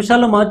మార్చాలి?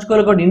 నిమిషాల్లో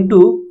మార్చుకోవాలి కాబట్టి ఇంటూ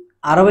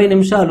 60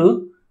 నిమిషాలు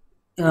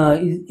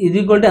ఇది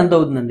ఈక్వల్ టు ఎంత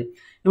అవుతుందండి?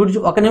 ఇప్పుడు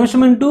 1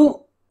 నిమిషం ఇంటూ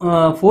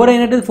 4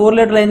 అయినట్టు 4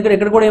 లీటర్లు అయింది కదా,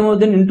 ఇక్కడ కూడా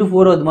ఏమవుతుంది? ఇంటూ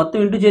 4 అవుతుంది. మొత్తం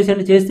ఇంటూ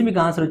చేస్తే మీకు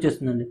ఆన్సర్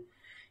వచ్చేస్తుందండి.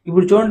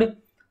 ఇప్పుడు చూడండి,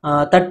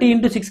 30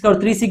 × 6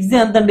 కాబట్టి 3 6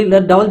 ఎంత అండి?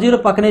 00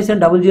 పక్కన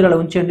వేసాను, 00 అలా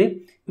ఉంచండి.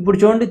 ఇప్పుడు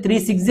చూడండి 3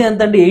 6 ఎంత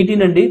అండి?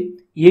 18 అండి.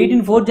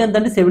 18 4 ఎంత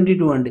అంటే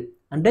 72 అండి.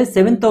 అంటే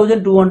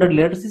 7200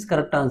 liters ఇస్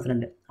కరెక్ట్ ఆన్సర్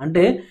అండి.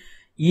 అంటే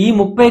ఈ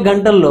 30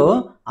 గంటల్లో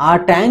ఆ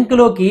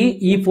ట్యాంకులోకి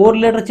ఈ 4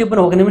 లీటర్ చొప్పున,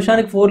 ఒక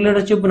నిమిషానికి 4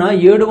 లీటర్ చొప్పున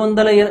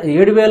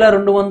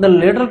 7200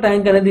 లీటర్ల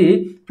ట్యాంక్ అనేది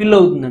ఫిల్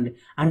అవుతుందండి.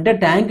 అంటే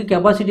ట్యాంక్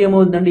కెపాసిటీ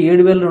ఏమవుతుందండి?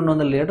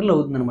 7200 లీటర్లు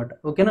అవుతుంది అనమాట.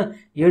 ఓకేనా?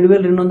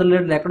 7200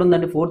 లీటర్లు ఎక్కడ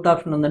ఉందండి? 4th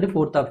ఆప్షన్ ఉందండి.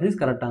 4th option is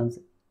correct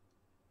answer.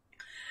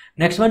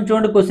 Next one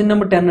చూడండి, క్వశ్చన్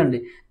నెంబర్ 10 అండి.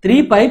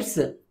 3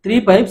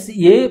 pipes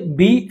A,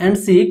 B and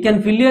C can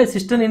fill a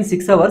cistern in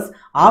 6 hours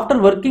after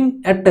working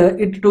at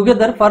it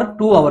together for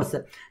 2 hours.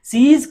 C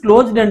is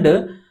closed and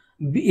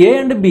A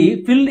and B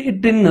filled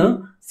it in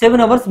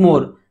 7 hours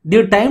more. The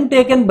time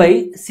taken by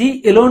C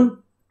alone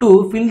to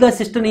fill the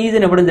cistern is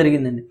అని ఇవ్వడం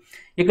జరిగిందండి.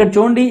 ఇక్కడ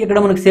చూడండి, ఇక్కడ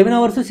మనకి 7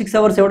 hours 6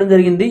 hours ఇవ్వడం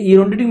జరిగింది. ఈ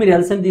రెండింటికి మీరు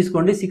ఎల్సిఎం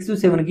తీసుకోండి. 6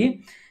 7కి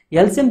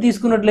ఎల్సిఎం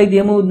తీసుకున్నట్లయితే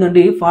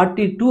ఏమవుతుందండి?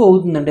 42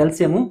 అవుతుందండి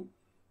ఎల్సిఎం.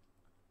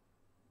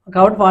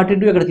 కాబట్టి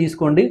 42 ఇక్కడ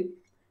తీసుకోండి.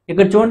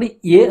 ఇక్కడ చూడండి,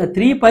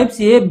 3 pipes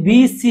A, B,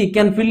 C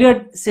can fill a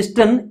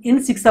cistern in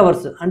 6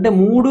 hours అంటే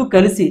 3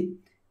 కలిసి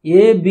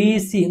A, B,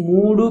 C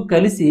 3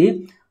 కలిసి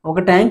ఒక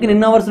ట్యాంక్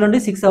ఇన్ అవర్స్లో అండి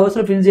 6 hours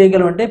ఫిల్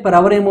చేయగలం. అంటే పర్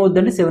అవర్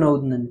ఏమవుతుందండి? 7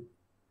 అవుతుందండి.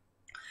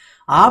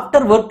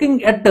 After working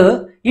at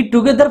it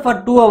together for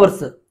 2 hours,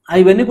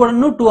 ఇవన్నీ కూడా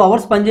 2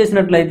 hours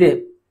పనిచేసినట్లయితే,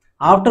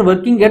 after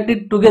working at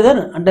it together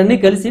అంటే అన్ని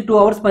కలిసి 2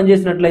 hours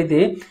పనిచేసినట్లయితే,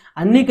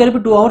 అన్ని కలిపి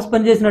 2 hours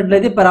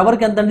పనిచేసినట్లయితే పర్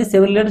అవర్కి ఎంత అండి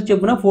 7 liters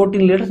చొప్పున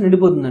 14 liters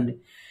నిండిపోతుందండి.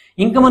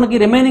 ఇంకా మనకి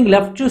రిమైనింగ్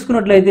లెఫ్ట్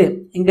చూసుకున్నట్లయితే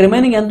ఇంకా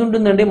రిమైనింగ్ ఎంత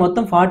ఉంటుందండి,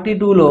 మొత్తం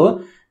 42లో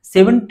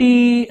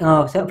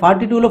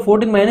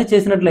 14 మైనస్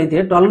చేసినట్లయితే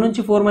 12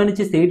 నుంచి 4 మైనస్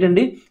చేస్తే 8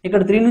 అండి,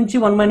 ఇక్కడ 3 నుంచి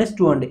 1 -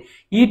 2 అండి,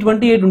 ఈ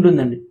 28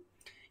 ఉంటుందండి.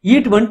 ఈ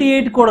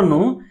 28 కూడాను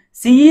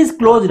సి ఈజ్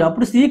క్లోజ్డ్,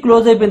 అప్పుడు సి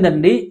క్లోజ్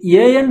అయిపోయిందండి.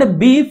 ఏ and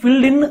be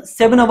filled in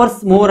 7 hours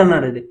more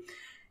అన్నాడు. అది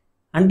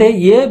అంటే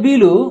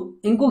ఏబీలు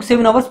ఇంకొక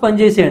 7 hours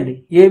పనిచేసేయండి.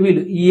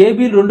 ఏబీలు ఈ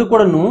ఏబీలు రెండు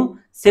కూడాను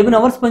 7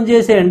 hours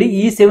పనిచేసేయండి.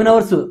 ఈ 7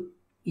 hours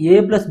ఏ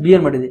ప్లస్ బి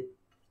అనమాట. ఇది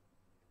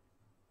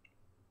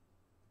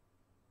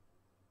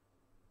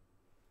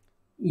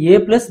ఏ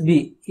ప్లస్ బి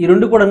ఈ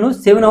రెండు కూడాను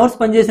 7 hours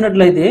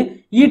పనిచేసినట్లయితే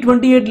ఈ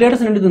 28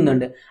 liters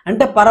నిండుతుందండి.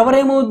 అంటే పర్ అవర్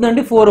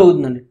ఏమవుతుందండి 4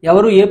 అవుతుందండి.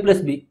 ఎవరు ఏ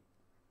ప్లస్ బి,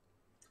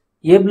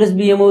 ఏ ప్లస్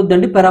బి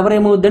ఏమవుతుందండి పర్ అవర్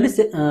ఏమవుతుందండి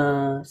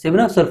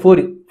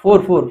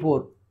 4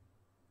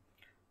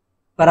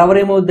 పర్ అవర్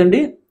ఏమవుతుందండి,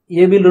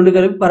 ఏబీలు రెండు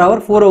కలిపి పర్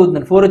అవర్ 4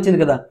 అవుతుందండి. 4 వచ్చింది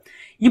కదా.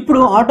 ఇప్పుడు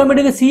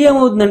ఆటోమేటిక్గా సి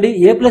ఏమవుతుందండి,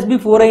 ఏ ప్లస్ బి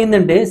 4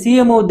 అయిందంటే సి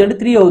ఏమవుతుందండి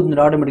 3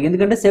 అవుతుంది ఆటోమేటిక్గా,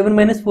 ఎందుకంటే 7 -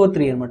 4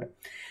 3 అనమాట.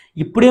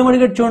 ఇప్పుడు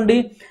ఏమడిగాడు చూడండి,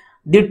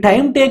 the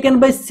time taken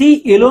by C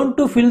alone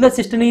to fill the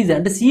system is,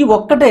 అంటే సి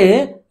ఒక్కటే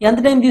ఎంత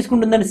టైం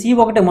తీసుకుంటుందండి, సి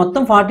ఒకటే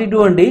మొత్తం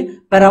 42 అండి,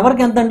 పర్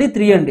అవర్కి ఎంత అండి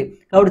 3 అండి.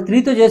 కాబట్టి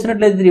 3తో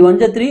చేసినట్లయితే 3 1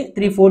 3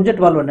 3 4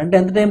 12 అండి, అంటే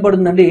ఎంత టైం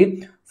పడుతుందండి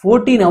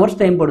 14 hours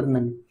టైం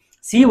పడుతుందండి.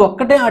 సి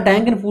ఒక్కటే ఆ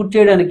ట్యాంక్ని పూర్తి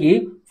చేయడానికి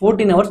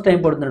 14 hours టైం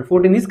పడుతుందండి.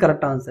 14 ఈజ్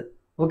కరెక్ట్ ఆన్సర్.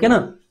 ఓకేనా,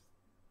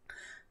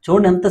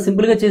 చూడండి ఎంత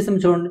సింపుల్గా చేసాం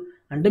చూడండి.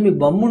 అంటే మీ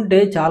బొమ్మ ఉంటే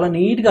చాలా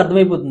నీట్గా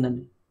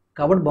అర్థమైపోతుందండి,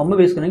 కాబట్టి బొమ్మ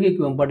వేసుకునేకి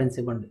ఎక్కువ ఇంపార్టెన్స్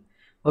ఇవ్వండి.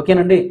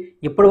 ఓకేనండి,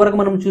 ఇప్పటి వరకు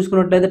మనం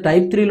చూసుకున్నట్లయితే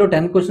టైప్ 3లో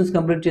 10 questions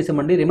కంప్లీట్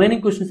చేసామండి.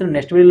 రిమైనింగ్ క్వశ్చన్స్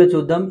నెక్స్ట్ వీడియోలో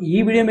చూద్దాం. ఈ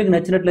వీడియో మీకు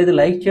నచ్చినట్లయితే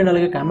లైక్ చేయండి,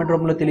 అలాగే కామెంట్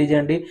రూపంలో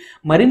తెలియజేయండి.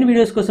 మరిన్ని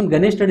వీడియోస్ కోసం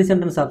గణేష్ స్టడీ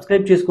సెంటర్ని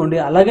సబ్స్క్రైబ్ చేసుకోండి.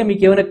 అలాగే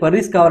మీకు ఏమైనా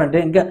క్వరీస్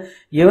కావాలంటే, ఇంకా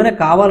ఏమైనా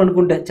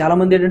కావాలనుకుంటే,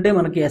 చాలామంది ఏంటంటే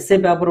మనకి SA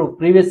paper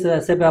previous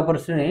SA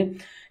పేపర్స్ని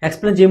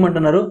explain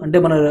చేయమంటున్నారు. అంటే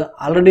మన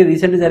ఆల్రెడీ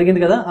రీసెంట్గా జరిగింది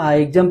కదా ఆ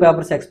ఎగ్జామ్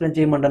పేపర్స్ ఎక్స్ప్లెయిన్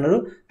చేయమంటున్నారు.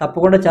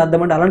 తప్పకుండా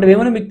చేద్దామంటే అలాంటివి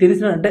ఏమైనా మీకు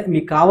తెలిసిన, అంటే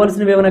మీకు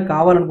కావాల్సినవి ఏమైనా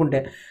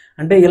కావాలనుకుంటే,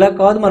 అంటే ఇలా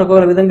కాదు మరొక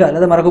విధంగా,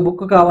 లేదా మరొక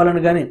బుక్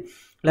కావాలని కానీ,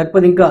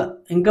 లేకపోతే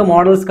ఇంకా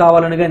మోడల్స్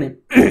కావాలని కానీ,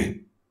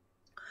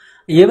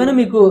 ఏమైనా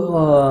మీకు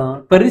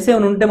క్వరీస్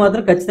ఏమైనా ఉంటే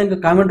మాత్రం ఖచ్చితంగా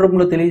కామెంట్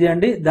రూపంలో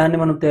తెలియజేయండి. దాన్ని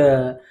మనం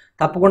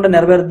తప్పకుండా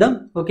నెరవేరుద్దాం.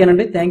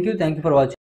 ఓకేనండి, థ్యాంక్ యూ ఫర్ వాచింగ్.